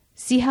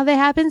 See how that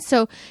happens?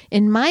 So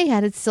in my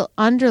head, it's still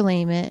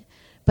underlayment,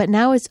 but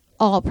now it's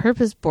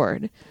all-purpose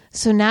board.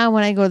 So now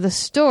when I go to the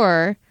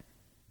store,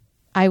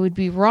 I would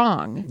be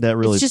wrong. That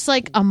really- It's just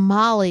like a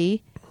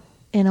molly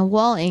and a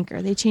wall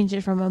anchor. They changed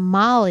it from a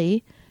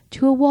molly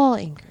to a wall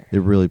anchor.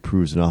 It really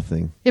proves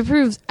nothing. It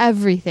proves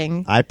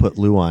everything. I put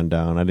Luan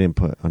down. I didn't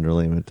put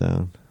underlayment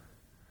down.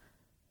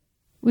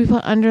 We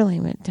put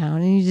underlayment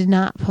down, and you did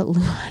not put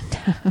Luan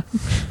down.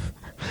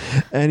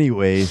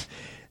 Anyways,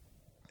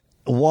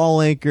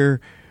 wall anchor,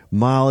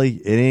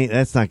 molly,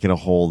 that's not going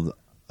to hold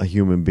a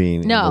human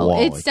being in the No,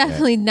 wall it's like that.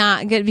 definitely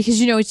not good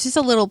because, it's just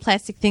a little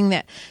plastic thing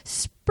that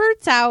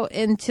spurts out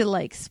into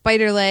like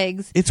spider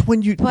legs. It's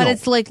when you... But no.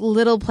 it's like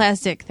little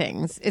plastic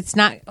things. It's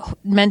not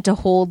meant to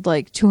hold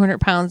like 200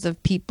 pounds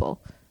of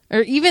people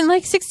or even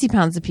like 60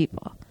 pounds of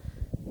people.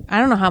 I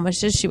don't know how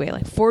much does she weigh,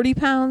 like 40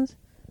 pounds?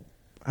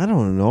 I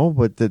don't know,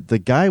 but the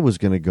guy was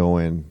going to go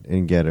in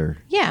and get her.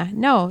 Yeah,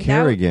 no.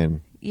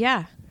 Kerrigan.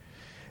 Yeah.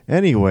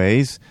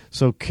 Anyways,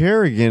 so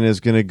Kerrigan is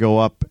going to go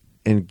up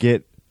and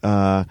get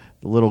the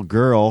little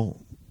girl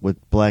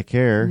with black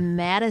hair,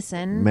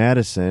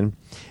 Madison,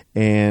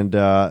 and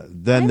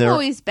then I'm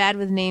always bad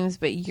with names,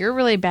 but you're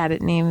really bad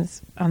at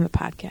names on the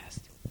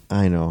podcast.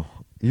 I know.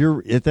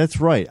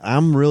 That's right.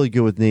 I'm really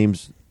good with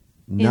names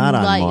not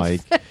on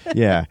life. mic.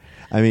 Yeah.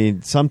 I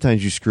mean,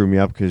 sometimes you screw me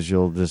up because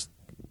you'll just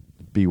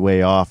be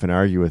way off and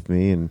argue with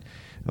me, and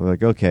I'm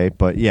like, okay.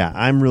 But yeah,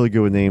 I'm really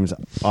good with names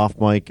off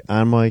mic.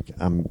 On mic,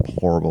 I'm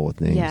horrible with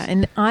names. Yeah,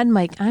 and on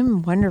mic,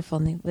 I'm wonderful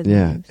with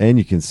Yeah, names. and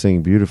you can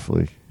sing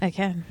beautifully. I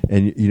can.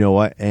 And you know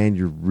what? And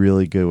you're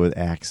really good with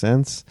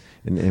accents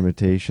and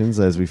imitations,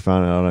 as we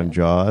found out on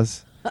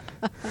Jaws.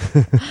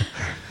 That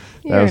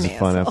was a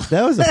fun episode.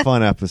 That was a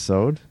fun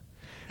episode.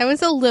 That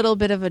was a little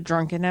bit of a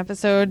drunken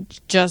episode,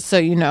 just so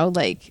you know.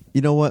 Like, you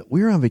know what?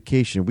 We're on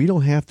vacation. We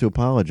don't have to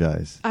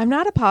apologize. I'm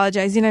not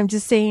apologizing. I'm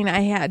just saying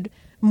I had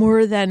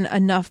more than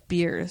enough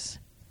beers.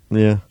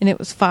 Yeah. And it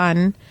was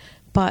fun,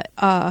 but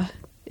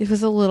it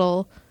was a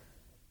little,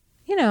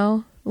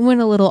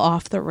 went a little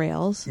off the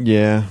rails.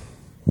 Yeah.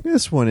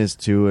 This one is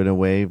too, in a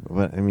way.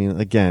 But, I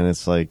mean, again,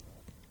 it's like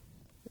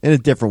in a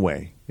different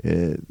way.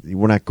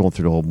 We're not going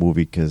through the whole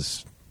movie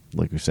because,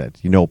 like we said,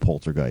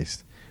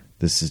 Poltergeist.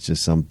 this is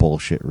just some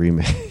bullshit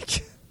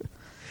remake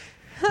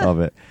of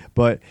it.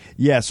 But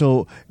yeah,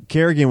 so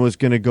Kerrigan was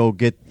going to go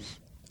get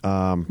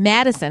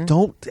Madison.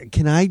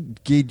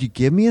 Did you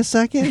give me a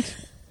second?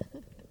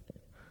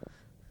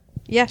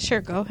 Yeah,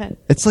 sure. Go ahead.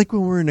 It's like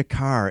when we're in a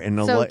car and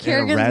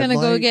Kerrigan's going to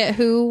go get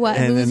who? What?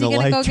 And Who's then he the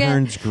going to light go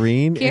turns get?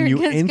 green, and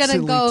you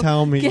instantly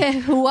tell me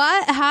Get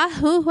what? Huh?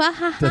 Who?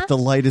 that the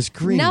light is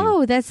green.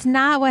 No, that's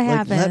not what Like,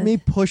 happened. let me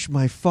push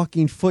my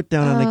fucking foot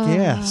down on the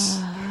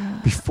gas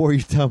before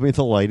you tell me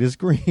the light is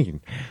green.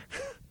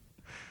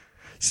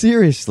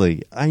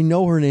 Seriously, I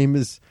know her name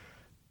is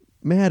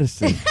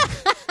Madison.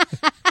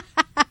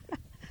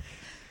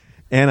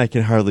 And I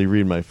can hardly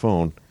read my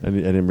phone. I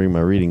didn't bring my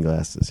reading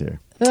glasses here.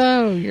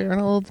 Oh, you're an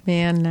old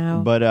man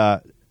now.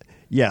 But,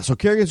 yeah, so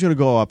Kerrigan's going to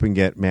go up and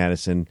get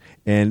Madison,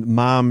 and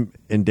Mom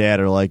and Dad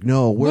are like,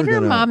 no, we're going to...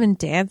 What are Mom and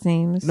Dad's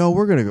names? No,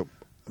 we're going to go...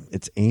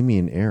 It's Amy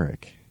and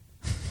Eric.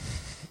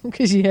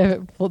 Because you have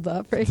it pulled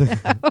up right now.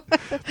 But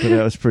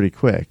that was pretty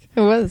quick.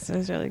 It was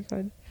really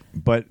good.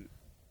 But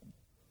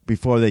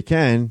before they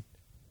can,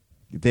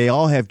 they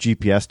all have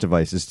GPS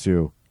devices,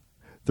 too.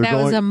 That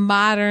was a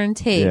modern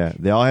take. Yeah,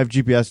 they all have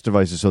GPS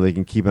devices so they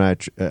can keep an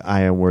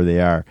eye on where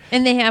they are.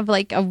 And they have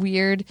like a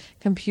weird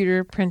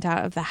computer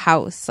printout of the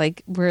house,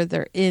 like where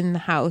they're in the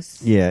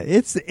house. Yeah,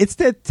 it's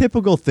that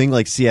typical thing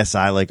like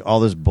CSI, like all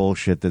this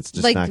bullshit that's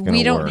just like not going to work.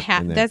 we don't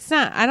have. That's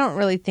not. I don't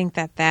really think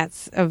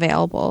that's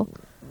available.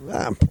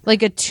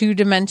 Like a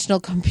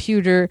 2-dimensional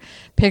computer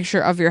picture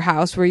of your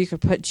house where you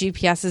could put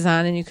GPSs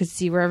on and you could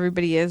see where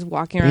everybody is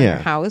walking around your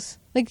house.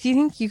 Like, do you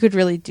think you could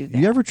really do that?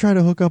 You ever try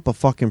to hook up a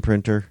fucking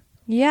printer?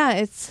 Yeah,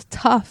 it's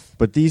tough.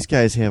 But these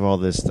guys have all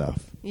this stuff.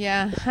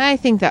 Yeah, I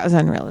think that was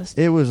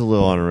unrealistic. It was a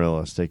little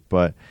unrealistic,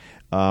 but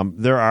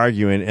they're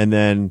arguing, and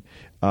then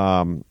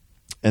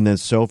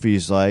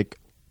Sophie's like,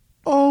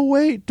 "Oh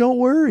wait, don't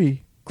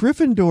worry,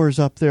 Gryffindor's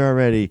up there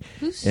already."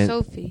 Who's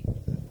Sophie?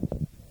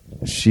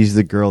 She's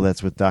the girl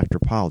that's with Dr.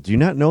 Powell. Do you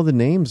not know the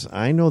names?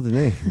 I know the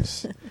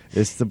names.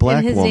 It's the black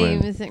and his woman.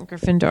 name isn't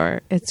Gryffindor.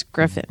 It's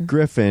Griffin.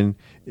 Griffin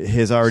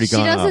has already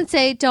gone up. She doesn't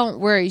say, "Don't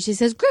worry." She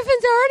says,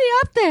 "Griffin's already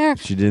up there."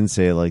 She didn't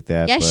say it like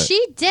that. Yes,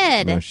 she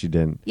did. No, she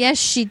didn't. Yes,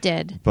 she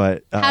did.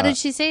 But how did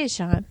she say it,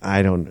 Sean?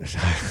 I don't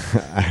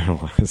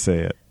want to say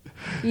it.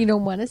 You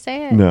don't want to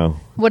say it? No.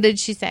 What did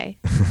she say?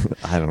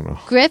 I don't know.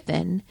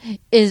 Griffin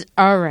is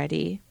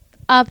already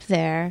up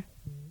there.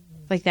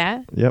 Like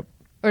that? Yep.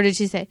 Or did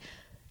she say,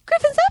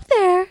 Griffin's up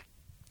there?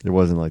 It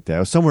wasn't like that. It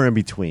was somewhere in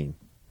between.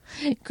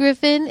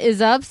 Griffin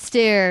is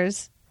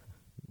upstairs.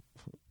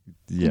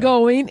 Yeah.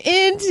 Going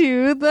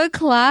into the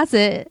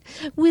closet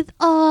with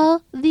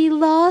all the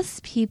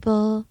lost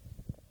people.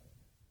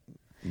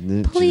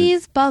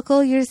 Please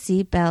buckle your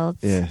seatbelts.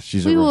 Yeah,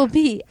 we will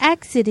be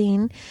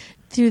exiting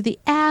through the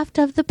aft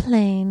of the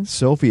plane.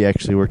 Sophie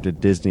actually worked at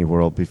Disney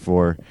World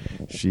before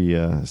she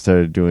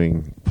started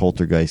doing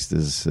poltergeist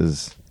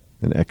as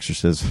an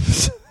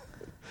exorcism.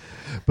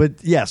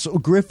 But yeah, so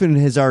Griffin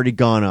has already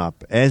gone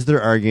up. As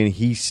they're arguing,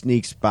 he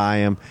sneaks by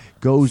him,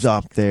 goes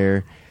up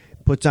there,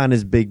 puts on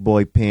his big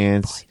boy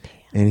pants,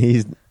 and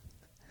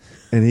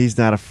he's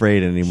not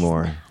afraid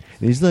anymore.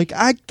 And he's like,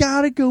 "I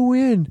gotta go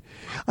in.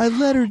 I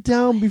let her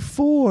down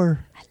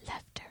before. I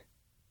left her."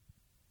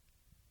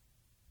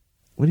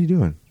 What are you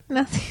doing?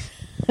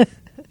 Nothing.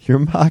 You're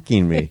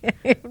mocking me.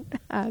 I'm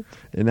not.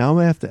 And now I'm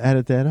going to have to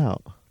edit that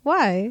out.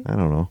 Why? I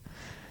don't know.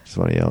 Just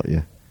want to yell at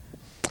you.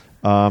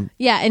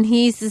 Yeah, and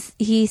he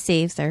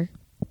saves her.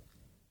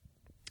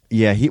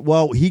 Yeah,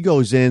 he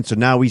goes in, so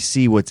now we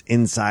see what's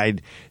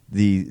inside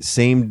the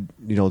same,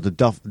 the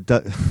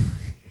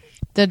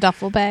the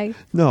duffel bag.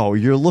 No,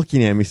 you're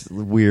looking at me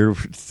weird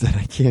that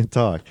I can't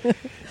talk.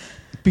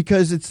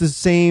 Because it's the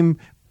same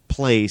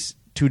place,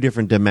 2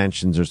 different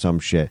dimensions or some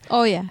shit.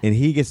 Oh, yeah. And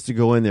he gets to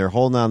go in there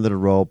holding on to the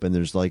rope, and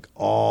there's like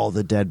all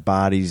the dead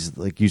bodies.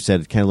 Like you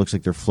said, it kind of looks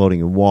like they're floating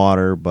in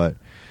water, but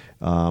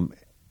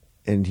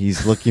and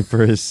he's looking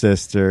for his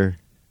sister.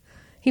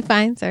 He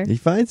finds her. He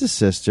finds his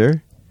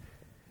sister.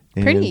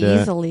 Pretty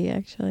easily,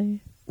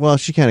 actually. Well,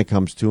 she kind of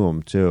comes to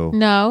him, too.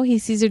 No, he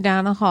sees her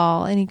down a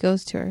hall, and he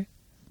goes to her.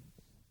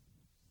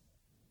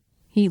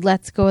 He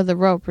lets go of the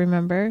rope,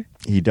 remember?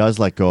 He does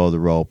let go of the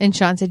rope. And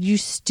Sean said, "You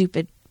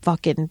stupid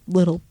fucking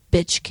little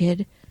bitch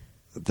kid."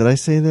 Did I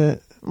say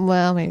that?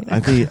 Well, maybe.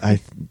 I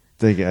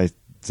think I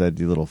said,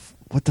 "You little,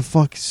 what the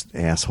fuck,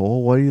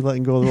 asshole? Why are you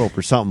letting go of the rope?"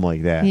 Or something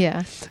like that.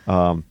 Yeah.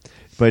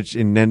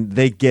 And then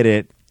they get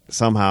it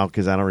somehow,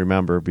 because I don't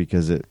remember,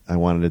 because I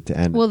wanted it to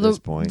end at this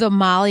point. The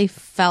Molly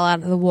fell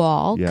out of the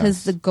wall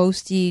because the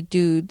ghosty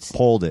dudes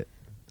pulled it.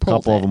 A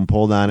couple of them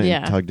pulled on it and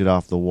Yeah. tugged it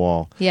off the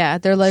wall. Yeah,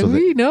 they're like,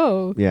 we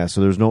know. Yeah, so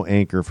there's no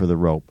anchor for the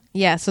rope.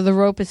 Yeah, so the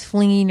rope is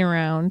flinging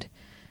around.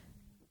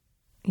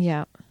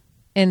 Yeah.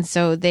 And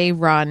so they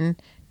run,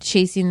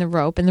 chasing the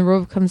rope, and the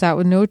rope comes out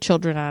with no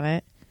children on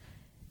it.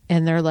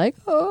 And they're like,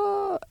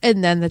 "Oh!"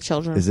 And then the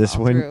children Is this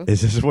fall when? through.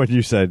 Is this what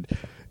you said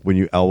when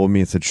you elbowed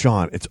me and said,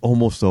 "Sean, it's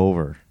almost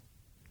over"?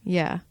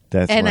 Yeah.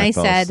 That's and when I I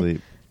fell said,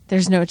 asleep.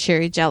 "There's no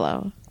cherry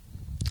jello."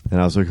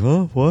 And I was like,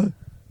 "Huh? What?"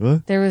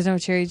 What? There was no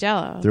cherry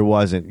Jello. There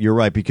wasn't. You're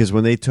right, because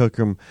when they took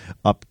him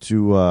up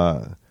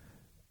to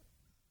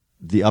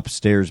the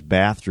upstairs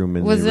bathroom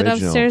in Was the it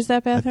original, upstairs, that I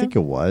bathroom? think it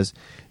was.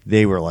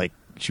 They were like,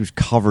 she was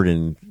covered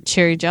in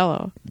Cherry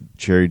Jello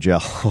cherry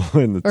Jello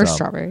in the or tub.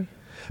 strawberry.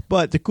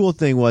 But the cool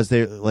thing was,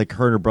 they like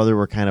her and her brother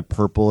were kind of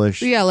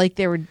purplish. Yeah, like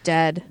they were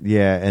dead.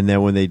 Yeah, and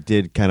then when they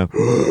did kind of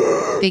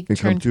They come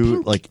turned to,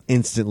 pink. like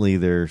instantly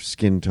their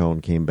skin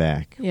tone came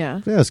back.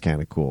 Yeah. That was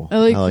kind of cool. I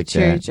like like the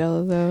cherry that.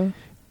 Jello though.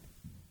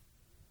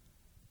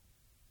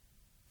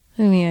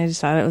 I mean, I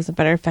just thought it was a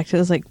better effect. It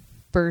was like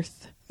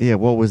birth. Yeah,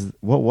 what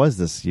was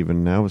this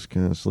even? I was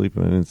kind of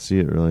sleeping. I didn't see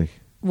it really.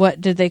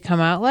 What did they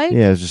come out like?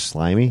 Yeah, it was just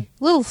slimy.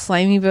 A little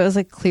slimy, but it was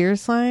like clear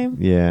slime.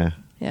 Yeah.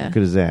 Yeah. How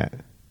good is that?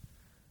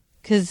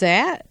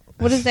 Kazat?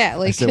 What is that?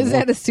 Like, said, is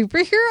that a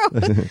superhero?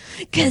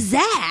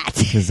 Kazat!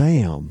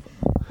 Kazam.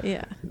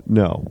 Yeah.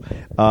 No.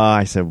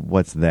 I said,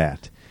 what's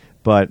that?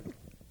 But,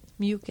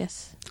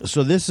 Mucus.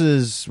 so this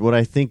is what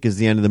I think is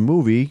the end of the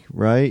movie,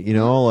 right? You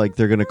know, like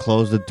they're going to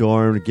close the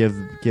door and give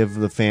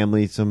the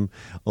family some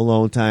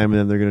alone time, and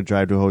then they're going to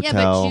drive to a hotel.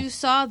 Yeah, but you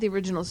saw the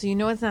original, so you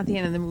know it's not the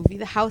end of the movie.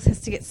 The house has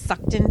to get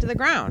sucked into the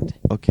ground.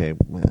 Okay,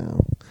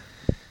 well,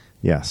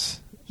 yes.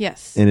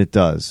 Yes, And it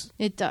does,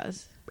 it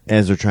does.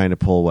 as they're trying to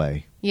pull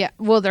away. Yeah,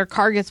 well, their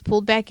car gets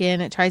pulled back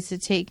in. It tries to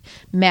take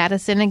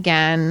Madison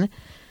again.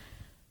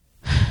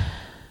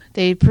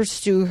 They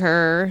pursue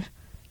her,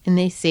 and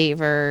they save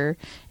her.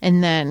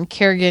 And then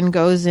Kerrigan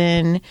goes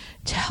in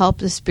to help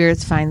the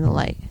spirits find the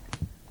light.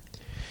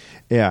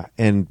 Yeah,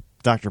 and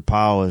Dr.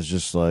 Powell is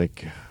just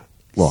like,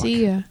 look,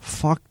 See ya.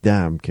 fuck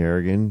them,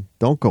 Kerrigan.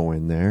 Don't go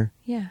in there.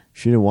 Yeah.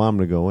 She didn't want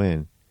him to go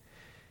in.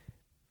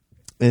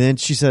 And then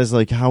she says,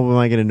 like, how am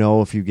I going to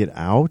know if you get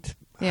out?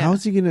 Yeah. How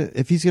is he going to,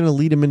 if he's going to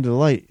lead him into the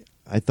light?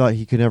 I thought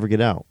he could never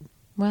get out.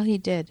 Well, he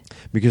did.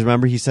 Because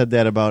remember, he said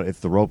that about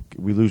if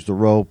we lose the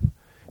rope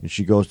and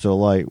she goes to the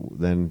light,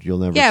 then you'll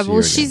never Yeah, see well,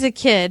 her she's again. a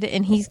kid,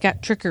 and he's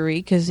got trickery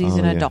because he's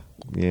an yeah. adult.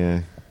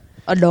 Yeah.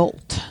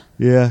 Adult.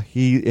 Yeah,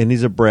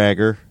 he's a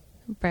bragger.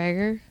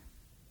 Bragger.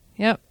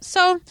 Yep.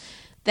 So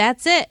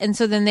that's it. And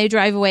so then they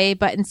drive away,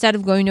 but instead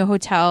of going to a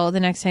hotel, the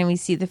next time we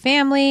see the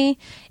family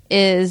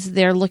is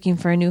they're looking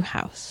for a new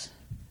house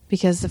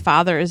because the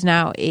father is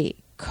now a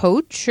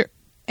coach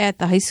at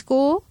the high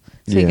school.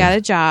 So he Yeah. got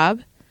a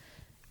job.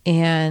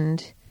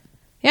 And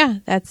yeah,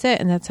 that's it.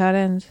 And that's how it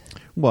ends.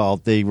 Well,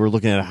 they were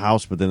looking at a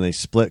house, but then they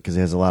split because it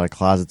has a lot of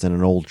closets and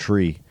an old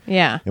tree.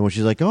 Yeah. And when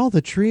she's like, "Oh,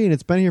 the tree, and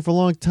it's been here for a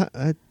long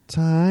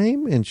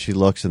time," and she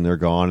looks, and they're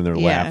gone, and they're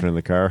Yeah. laughing in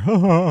the car.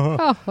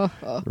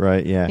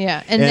 Right? Yeah.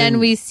 Yeah. And then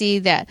we see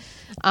that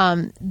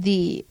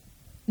the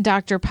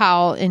Dr.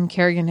 Powell and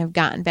Kerrigan have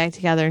gotten back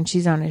together, and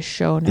she's on his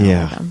show now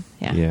Yeah. with them.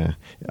 Yeah. Yeah,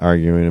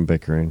 arguing and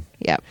bickering.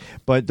 Yep.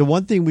 But the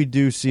one thing we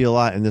do see a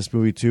lot in this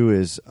movie too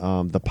is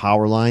the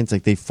power lines.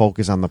 Like they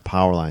focus on the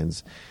power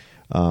lines.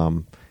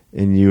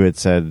 And you had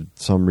said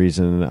some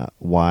reason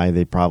why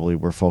they probably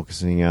were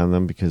focusing on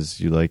them because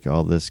you like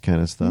all this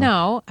kind of stuff.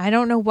 No, I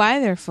don't know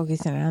why they're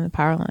focusing on the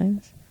power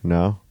lines.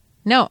 No?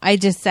 No, I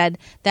just said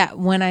that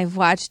when I've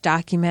watched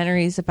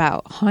documentaries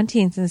about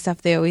hauntings and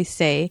stuff, they always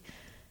say,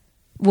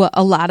 well,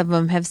 a lot of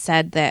them have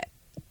said that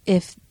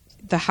if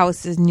the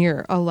house is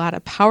near a lot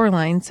of power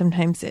lines,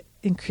 sometimes it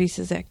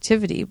increases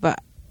activity.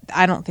 But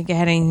I don't think it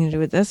had anything to do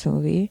with this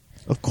movie.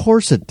 Of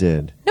course it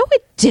did. No,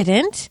 it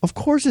didn't. Of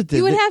course it did.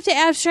 You would have to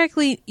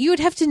abstractly, you would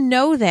have to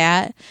know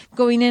that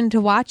going into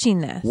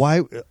watching this.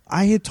 Why?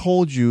 I had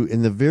told you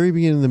in the very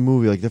beginning of the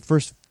movie, like the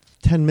first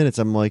 10 minutes,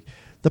 I'm like,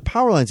 the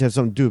power lines have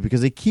something to do with it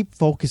because they keep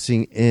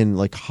focusing in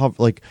like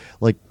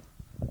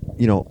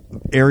you know,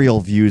 aerial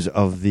views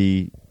of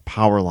the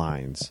power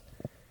lines.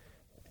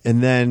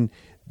 And then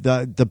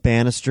the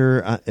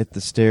banister at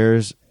the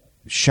stairs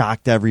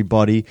shocked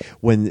everybody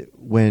when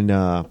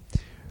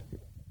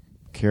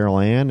Carol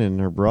Ann and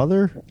her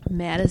brother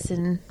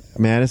Madison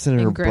and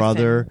her Griffin.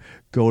 brother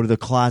go to the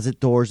closet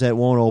doors that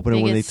won't open, They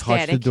and when get they touch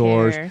the static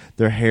doors, hair.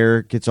 their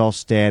hair gets all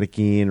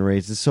staticky and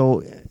raises.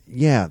 So,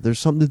 yeah, there's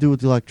something to do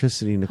with the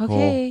electricity, Nicole.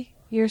 Okay,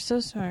 you're so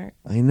smart.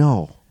 I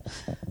know.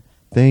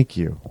 Thank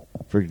you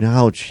for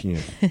acknowledging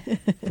it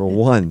for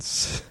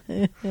once.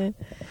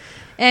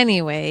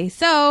 Anyway,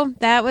 so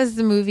that was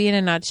the movie in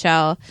a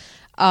nutshell.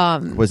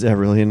 Was that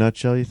really a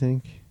nutshell, you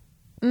think?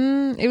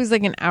 It was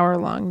like an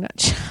hour-long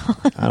nutshell.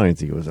 I don't even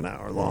think it was an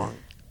hour long.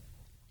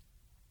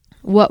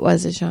 What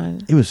was it,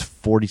 Sean? It was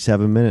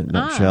 47-minute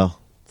nutshell.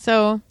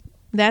 So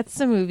that's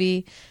the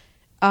movie.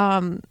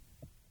 I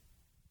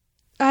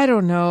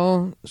don't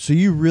know. So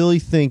you really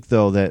think,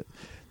 though, that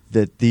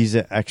these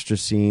extra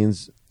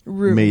scenes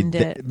Ruined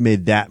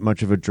made that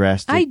much of a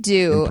drastic I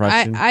do.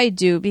 impression? I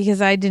do because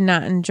I did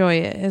not enjoy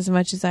it as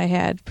much as I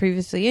had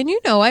previously. And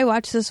I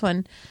watched this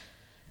one.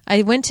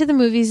 I went to the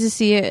movies to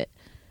see it,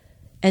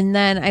 and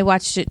then I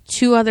watched it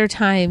 2 other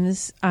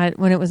times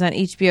when it was on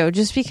HBO,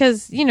 just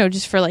because,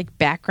 just for like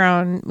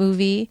background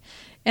movie.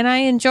 And I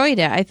enjoyed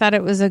it. I thought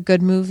it was a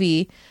good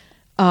movie.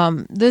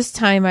 This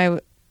time I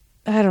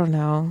don't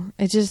know.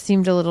 It just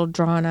seemed a little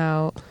drawn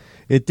out.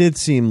 It did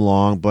seem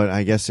long, but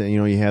I guess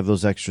you have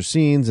those extra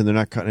scenes, and they're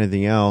not cutting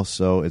anything else,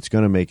 so it's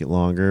going to make it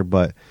longer.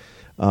 But,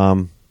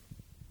 yeah,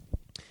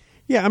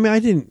 I mean, I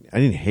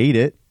didn't hate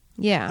it.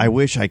 Yeah. I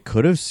wish I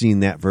could have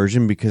seen that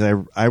version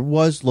because I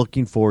was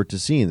looking forward to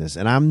seeing this,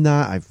 and I'm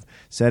not. I've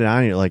said it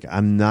on here, like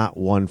I'm not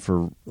one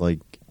for like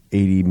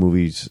 80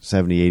 movies,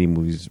 70, 80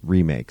 movies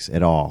remakes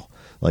at all.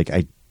 Like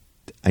I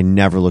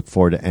never look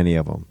forward to any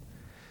of them.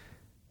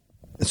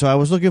 So I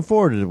was looking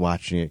forward to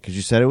watching it because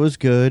you said it was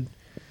good.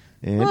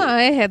 And well,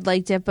 I had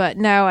liked it, but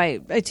now I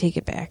take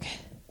it back.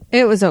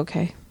 It was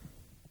okay.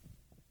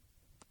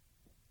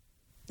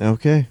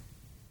 Okay.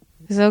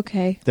 It's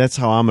okay. That's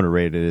how I'm going to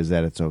rate it, is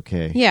that it's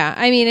okay. Yeah,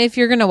 I mean, if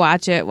you're going to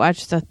watch it,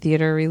 watch the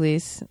theater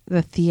release,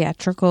 the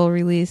theatrical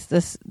release.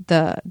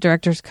 The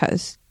director's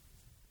cut,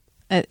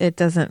 it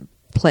doesn't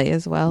play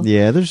as well.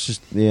 Yeah,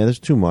 there's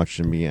too much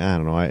to me. I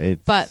don't know.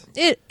 But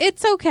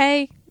it's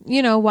okay.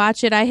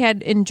 Watch it. I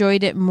had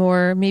enjoyed it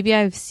more. Maybe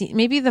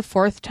the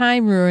fourth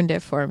time ruined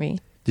it for me.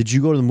 Did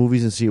you go to the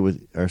movies and see it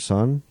with our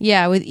son?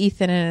 Yeah, with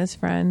Ethan and his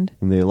friend.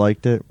 And they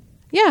liked it?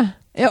 Yeah.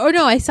 Or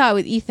no, I saw it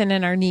with Ethan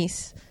and our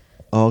niece.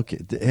 Oh, okay.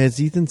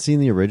 Has Ethan seen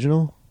the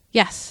original?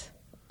 Yes.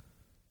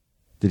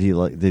 Did he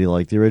like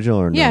the original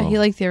or no? Yeah, he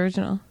liked the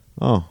original.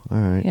 Oh, all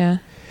right. Yeah.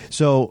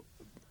 So,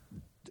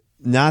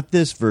 not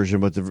this version,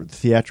 but the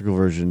theatrical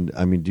version.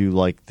 I mean, do you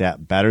like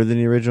that better than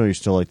the original, or you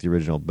still like the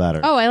original better?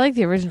 Oh, I like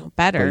the original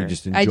better. But you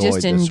just I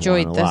just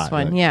enjoyed enjoyed this one a this lot.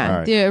 one. Like, Yeah.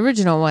 right. The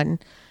original one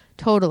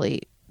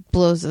totally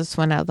blows this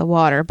one out of the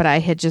water, but I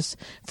had just,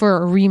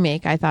 for a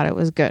remake, I thought it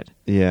was good.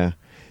 Yeah.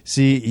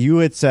 See, you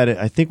had said it.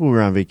 I think we were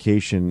on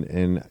vacation,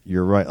 and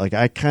you're right. Like,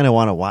 I kind of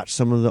want to watch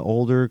some of the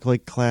older,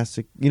 like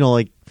classic,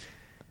 like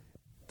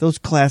those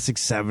classic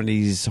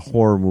 70s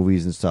horror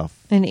movies and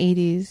stuff. In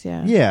 80s,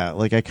 yeah. Yeah,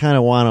 like I kind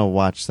of want to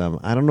watch them.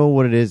 I don't know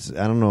what it is.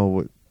 I don't know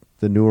what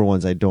the newer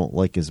ones I don't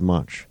like as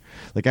much.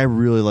 Like, I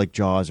really like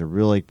Jaws. I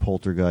really like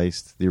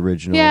Poltergeist, the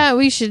original. Yeah,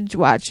 we should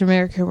watch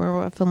American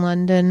Werewolf in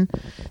London.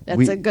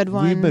 That's a good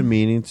one. We've been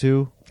meaning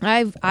to.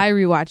 I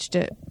rewatched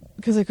it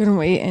because I couldn't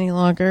wait any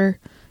longer.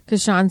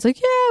 Because Sean's like,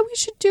 yeah, we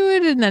should do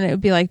it. And then it would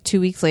be like 2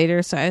 weeks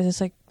later. So I was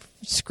just like,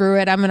 screw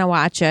it. I'm going to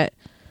watch it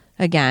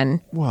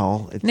again.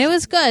 Well, And it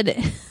was good.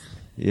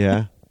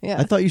 Yeah. Yeah.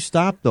 I thought you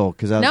stopped, though,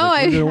 because I was No,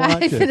 like, we're gonna I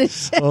watch it.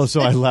 finished it. Oh,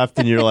 so I left,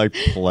 and you're like,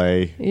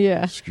 play.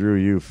 Yeah. Screw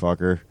you,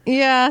 fucker.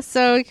 Yeah,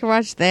 so we can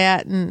watch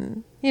that.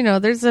 And,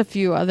 there's a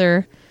few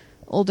other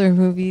older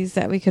movies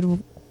that we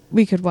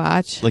could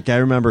watch. Like, I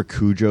remember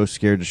Cujo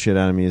scared the shit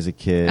out of me as a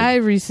kid. I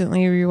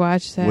recently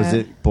rewatched that. Was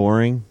it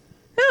boring?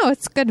 No,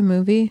 it's a good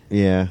movie.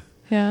 Yeah.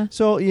 Yeah.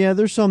 So, yeah,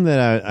 there's some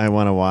that I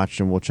want to watch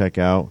and we'll check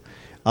out.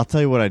 I'll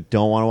tell you what I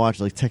don't want to watch,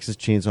 like Texas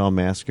Chainsaw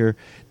Massacre.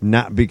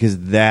 Not because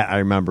that I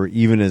remember,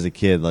 even as a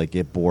kid, like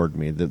it bored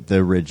me. The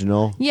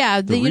original.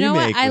 Yeah, The you know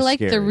what? remake I was like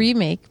the scary.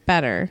 remake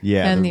better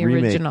than the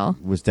remake original.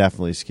 was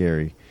definitely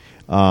scary.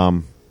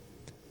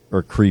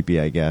 Or creepy,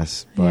 I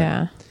guess. But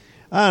Yeah.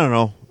 I don't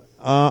know.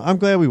 I'm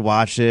glad we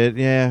watched it.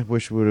 Yeah,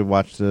 wish we would have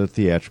watched the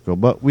theatrical,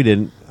 but we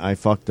didn't. I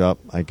fucked up.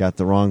 I got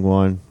the wrong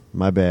one.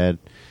 My bad.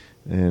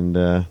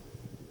 And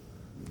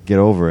get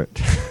over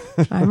it.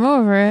 I'm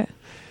over it.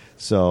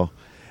 So,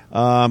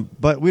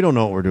 but we don't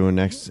know what we're doing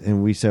next,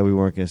 and we said we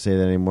weren't going to say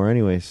that anymore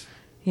anyways.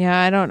 Yeah,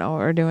 I don't know what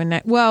we're doing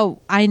next. Well,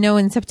 I know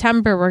in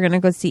September we're going to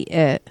go see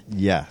it.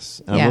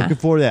 Yes. And Yeah. I'm looking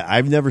forward to that.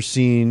 I've never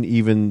seen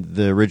even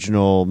the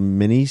original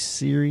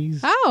miniseries.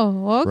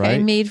 Oh, okay.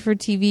 Right? Made for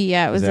TV.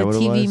 Yeah, it was that a what it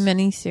TV was?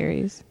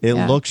 miniseries. It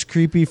Yeah. looks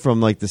creepy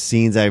from like the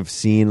scenes I've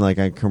seen like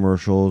on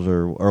commercials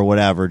or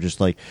whatever. Just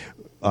like,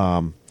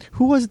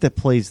 who was it that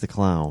plays the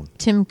clown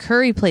Tim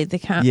Curry played the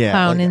Yeah,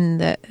 clown like- in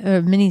the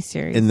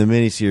miniseries. in the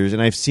miniseries?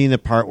 And I've seen the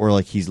part where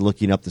like he's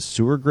looking up the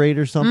sewer grate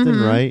or something,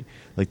 Mm-hmm. right?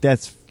 Like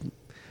that's,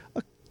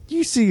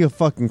 you see a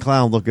fucking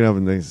clown looking up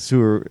in the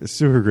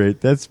sewer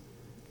grate. That's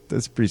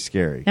pretty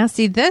scary. Now,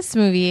 see, this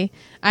movie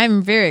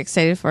I'm very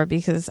excited for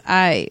because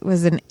I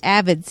was an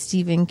avid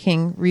Stephen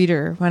King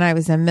reader when I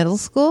was in middle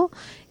school,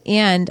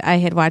 and I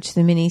had watched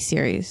the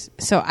miniseries.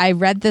 So I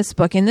read this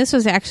book, and this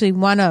was actually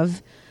one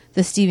of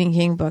the Stephen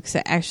King books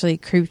that actually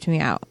creeped me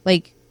out.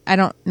 Like, I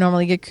don't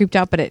normally get creeped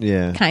out, but it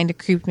Yeah. kind of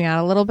creeped me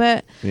out a little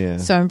bit. Yeah.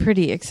 So I'm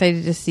pretty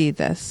excited to see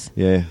this.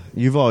 Yeah,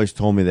 you've always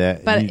told me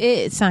that. But You-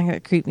 it's not going to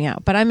creep me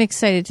out. But I'm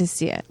excited to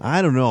see it.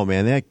 I don't know,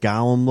 man. That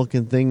Gollum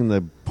looking thing in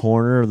the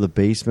corner of the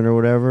basement or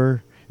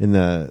whatever in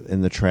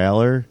the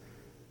trailer,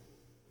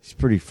 he's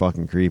pretty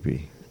fucking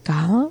creepy.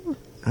 Gollum?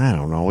 I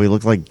don't know. He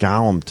looked like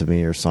Gollum to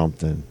me or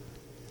something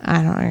I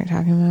don't know what you're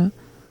talking about.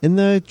 in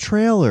the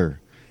trailer.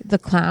 The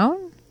clown?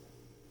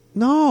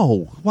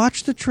 No,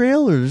 watch the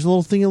trailer. There's a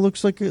little thing that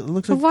looks like I've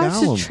watched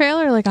Gollum. the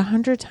trailer like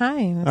 100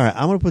 times. All right,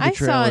 I'm gonna put the I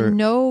saw trailer.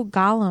 no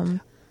Gollum.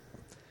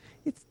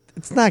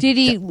 It's not.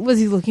 Was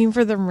he looking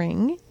for the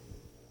ring?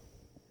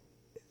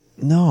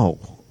 No,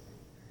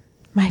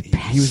 My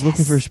precious. he was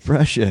looking for his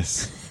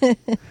precious.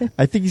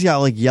 I think he's got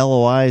like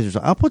yellow eyes or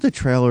something. I'll put the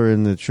trailer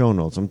in the show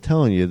notes. I'm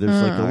telling you,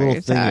 there's like a what little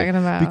you're thing talking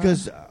about.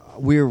 because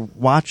we were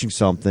watching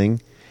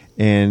something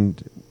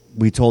and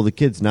we told the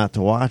kids not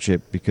to watch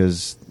it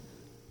because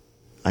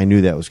I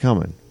knew that was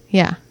coming.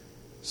 Yeah.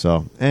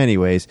 So,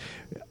 anyways,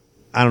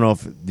 I don't know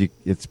if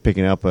it's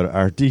picking up, but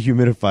our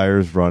dehumidifier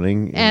is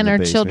running. And our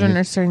children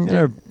are starting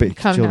to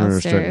come children downstairs.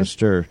 are starting to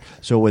stir.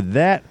 So with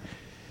that,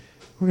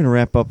 we're going to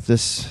wrap up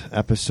this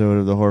episode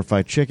of the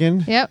Horrified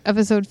Chicken. Yep,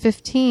 episode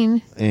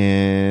 15.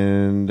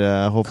 And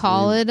hopefully...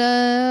 Call it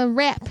a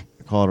wrap.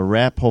 Call it a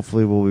wrap.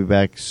 Hopefully we'll be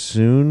back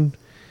soon.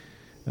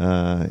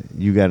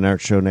 You got an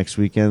art show next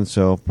weekend,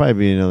 so probably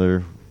be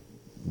another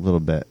little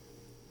bit.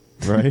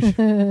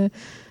 Right?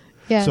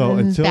 Yeah, so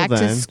until back then,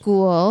 to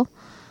school.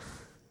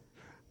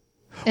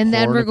 And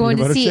then Corn we're and going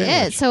peanut to butter see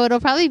sandwich. It. So it'll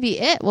probably be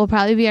It. Will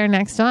probably be our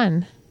next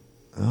one.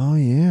 Oh,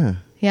 yeah.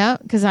 Yeah,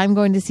 because I'm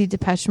going to see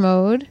Depeche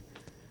Mode.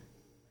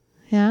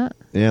 Yeah.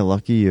 Yeah,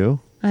 lucky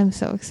you. I'm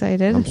so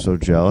excited. I'm so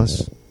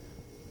jealous.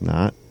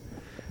 Not.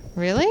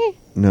 Really?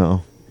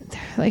 No.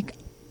 They're like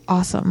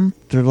awesome.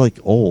 They're like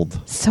old.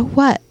 So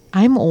what?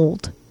 I'm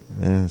old.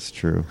 That's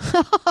true.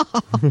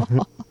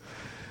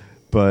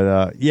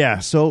 But yeah,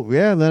 so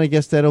yeah, then I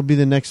guess that'll be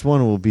the next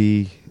one. Will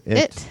be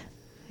It.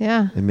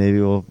 Yeah. And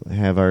maybe we'll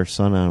have our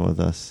son on with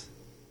us.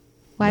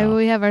 Why No. would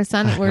we have our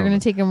son? We're going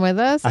to take him with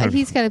us? I don't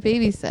He's got to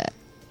babysit.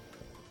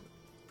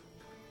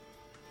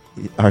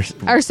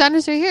 Our son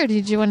is right here.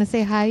 Did you want to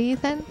say hi,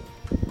 Ethan?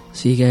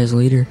 See you guys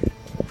later.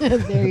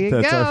 There you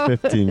That's go. our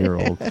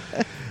 15-year-old.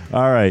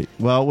 All right.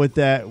 Well, with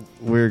that,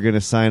 we're going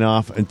to sign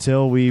off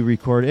until we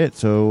record It.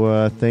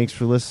 So thanks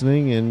for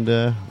listening, and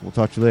we'll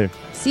talk to you later.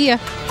 See ya.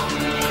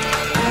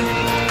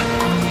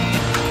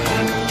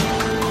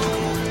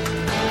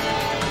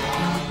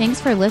 Thanks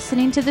for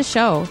listening to the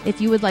show. If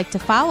you would like to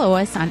follow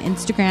us on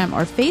Instagram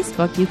or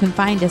Facebook, you can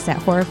find us at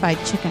Horrified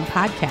Chicken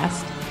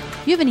Podcast.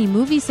 If you have any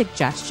movie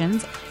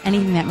suggestions,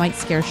 anything that might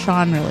scare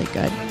Sean really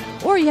good,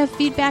 or you have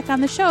feedback on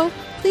the show,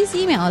 please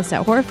email us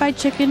at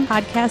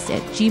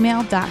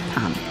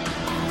horrifiedchickenpodcast@gmail.com.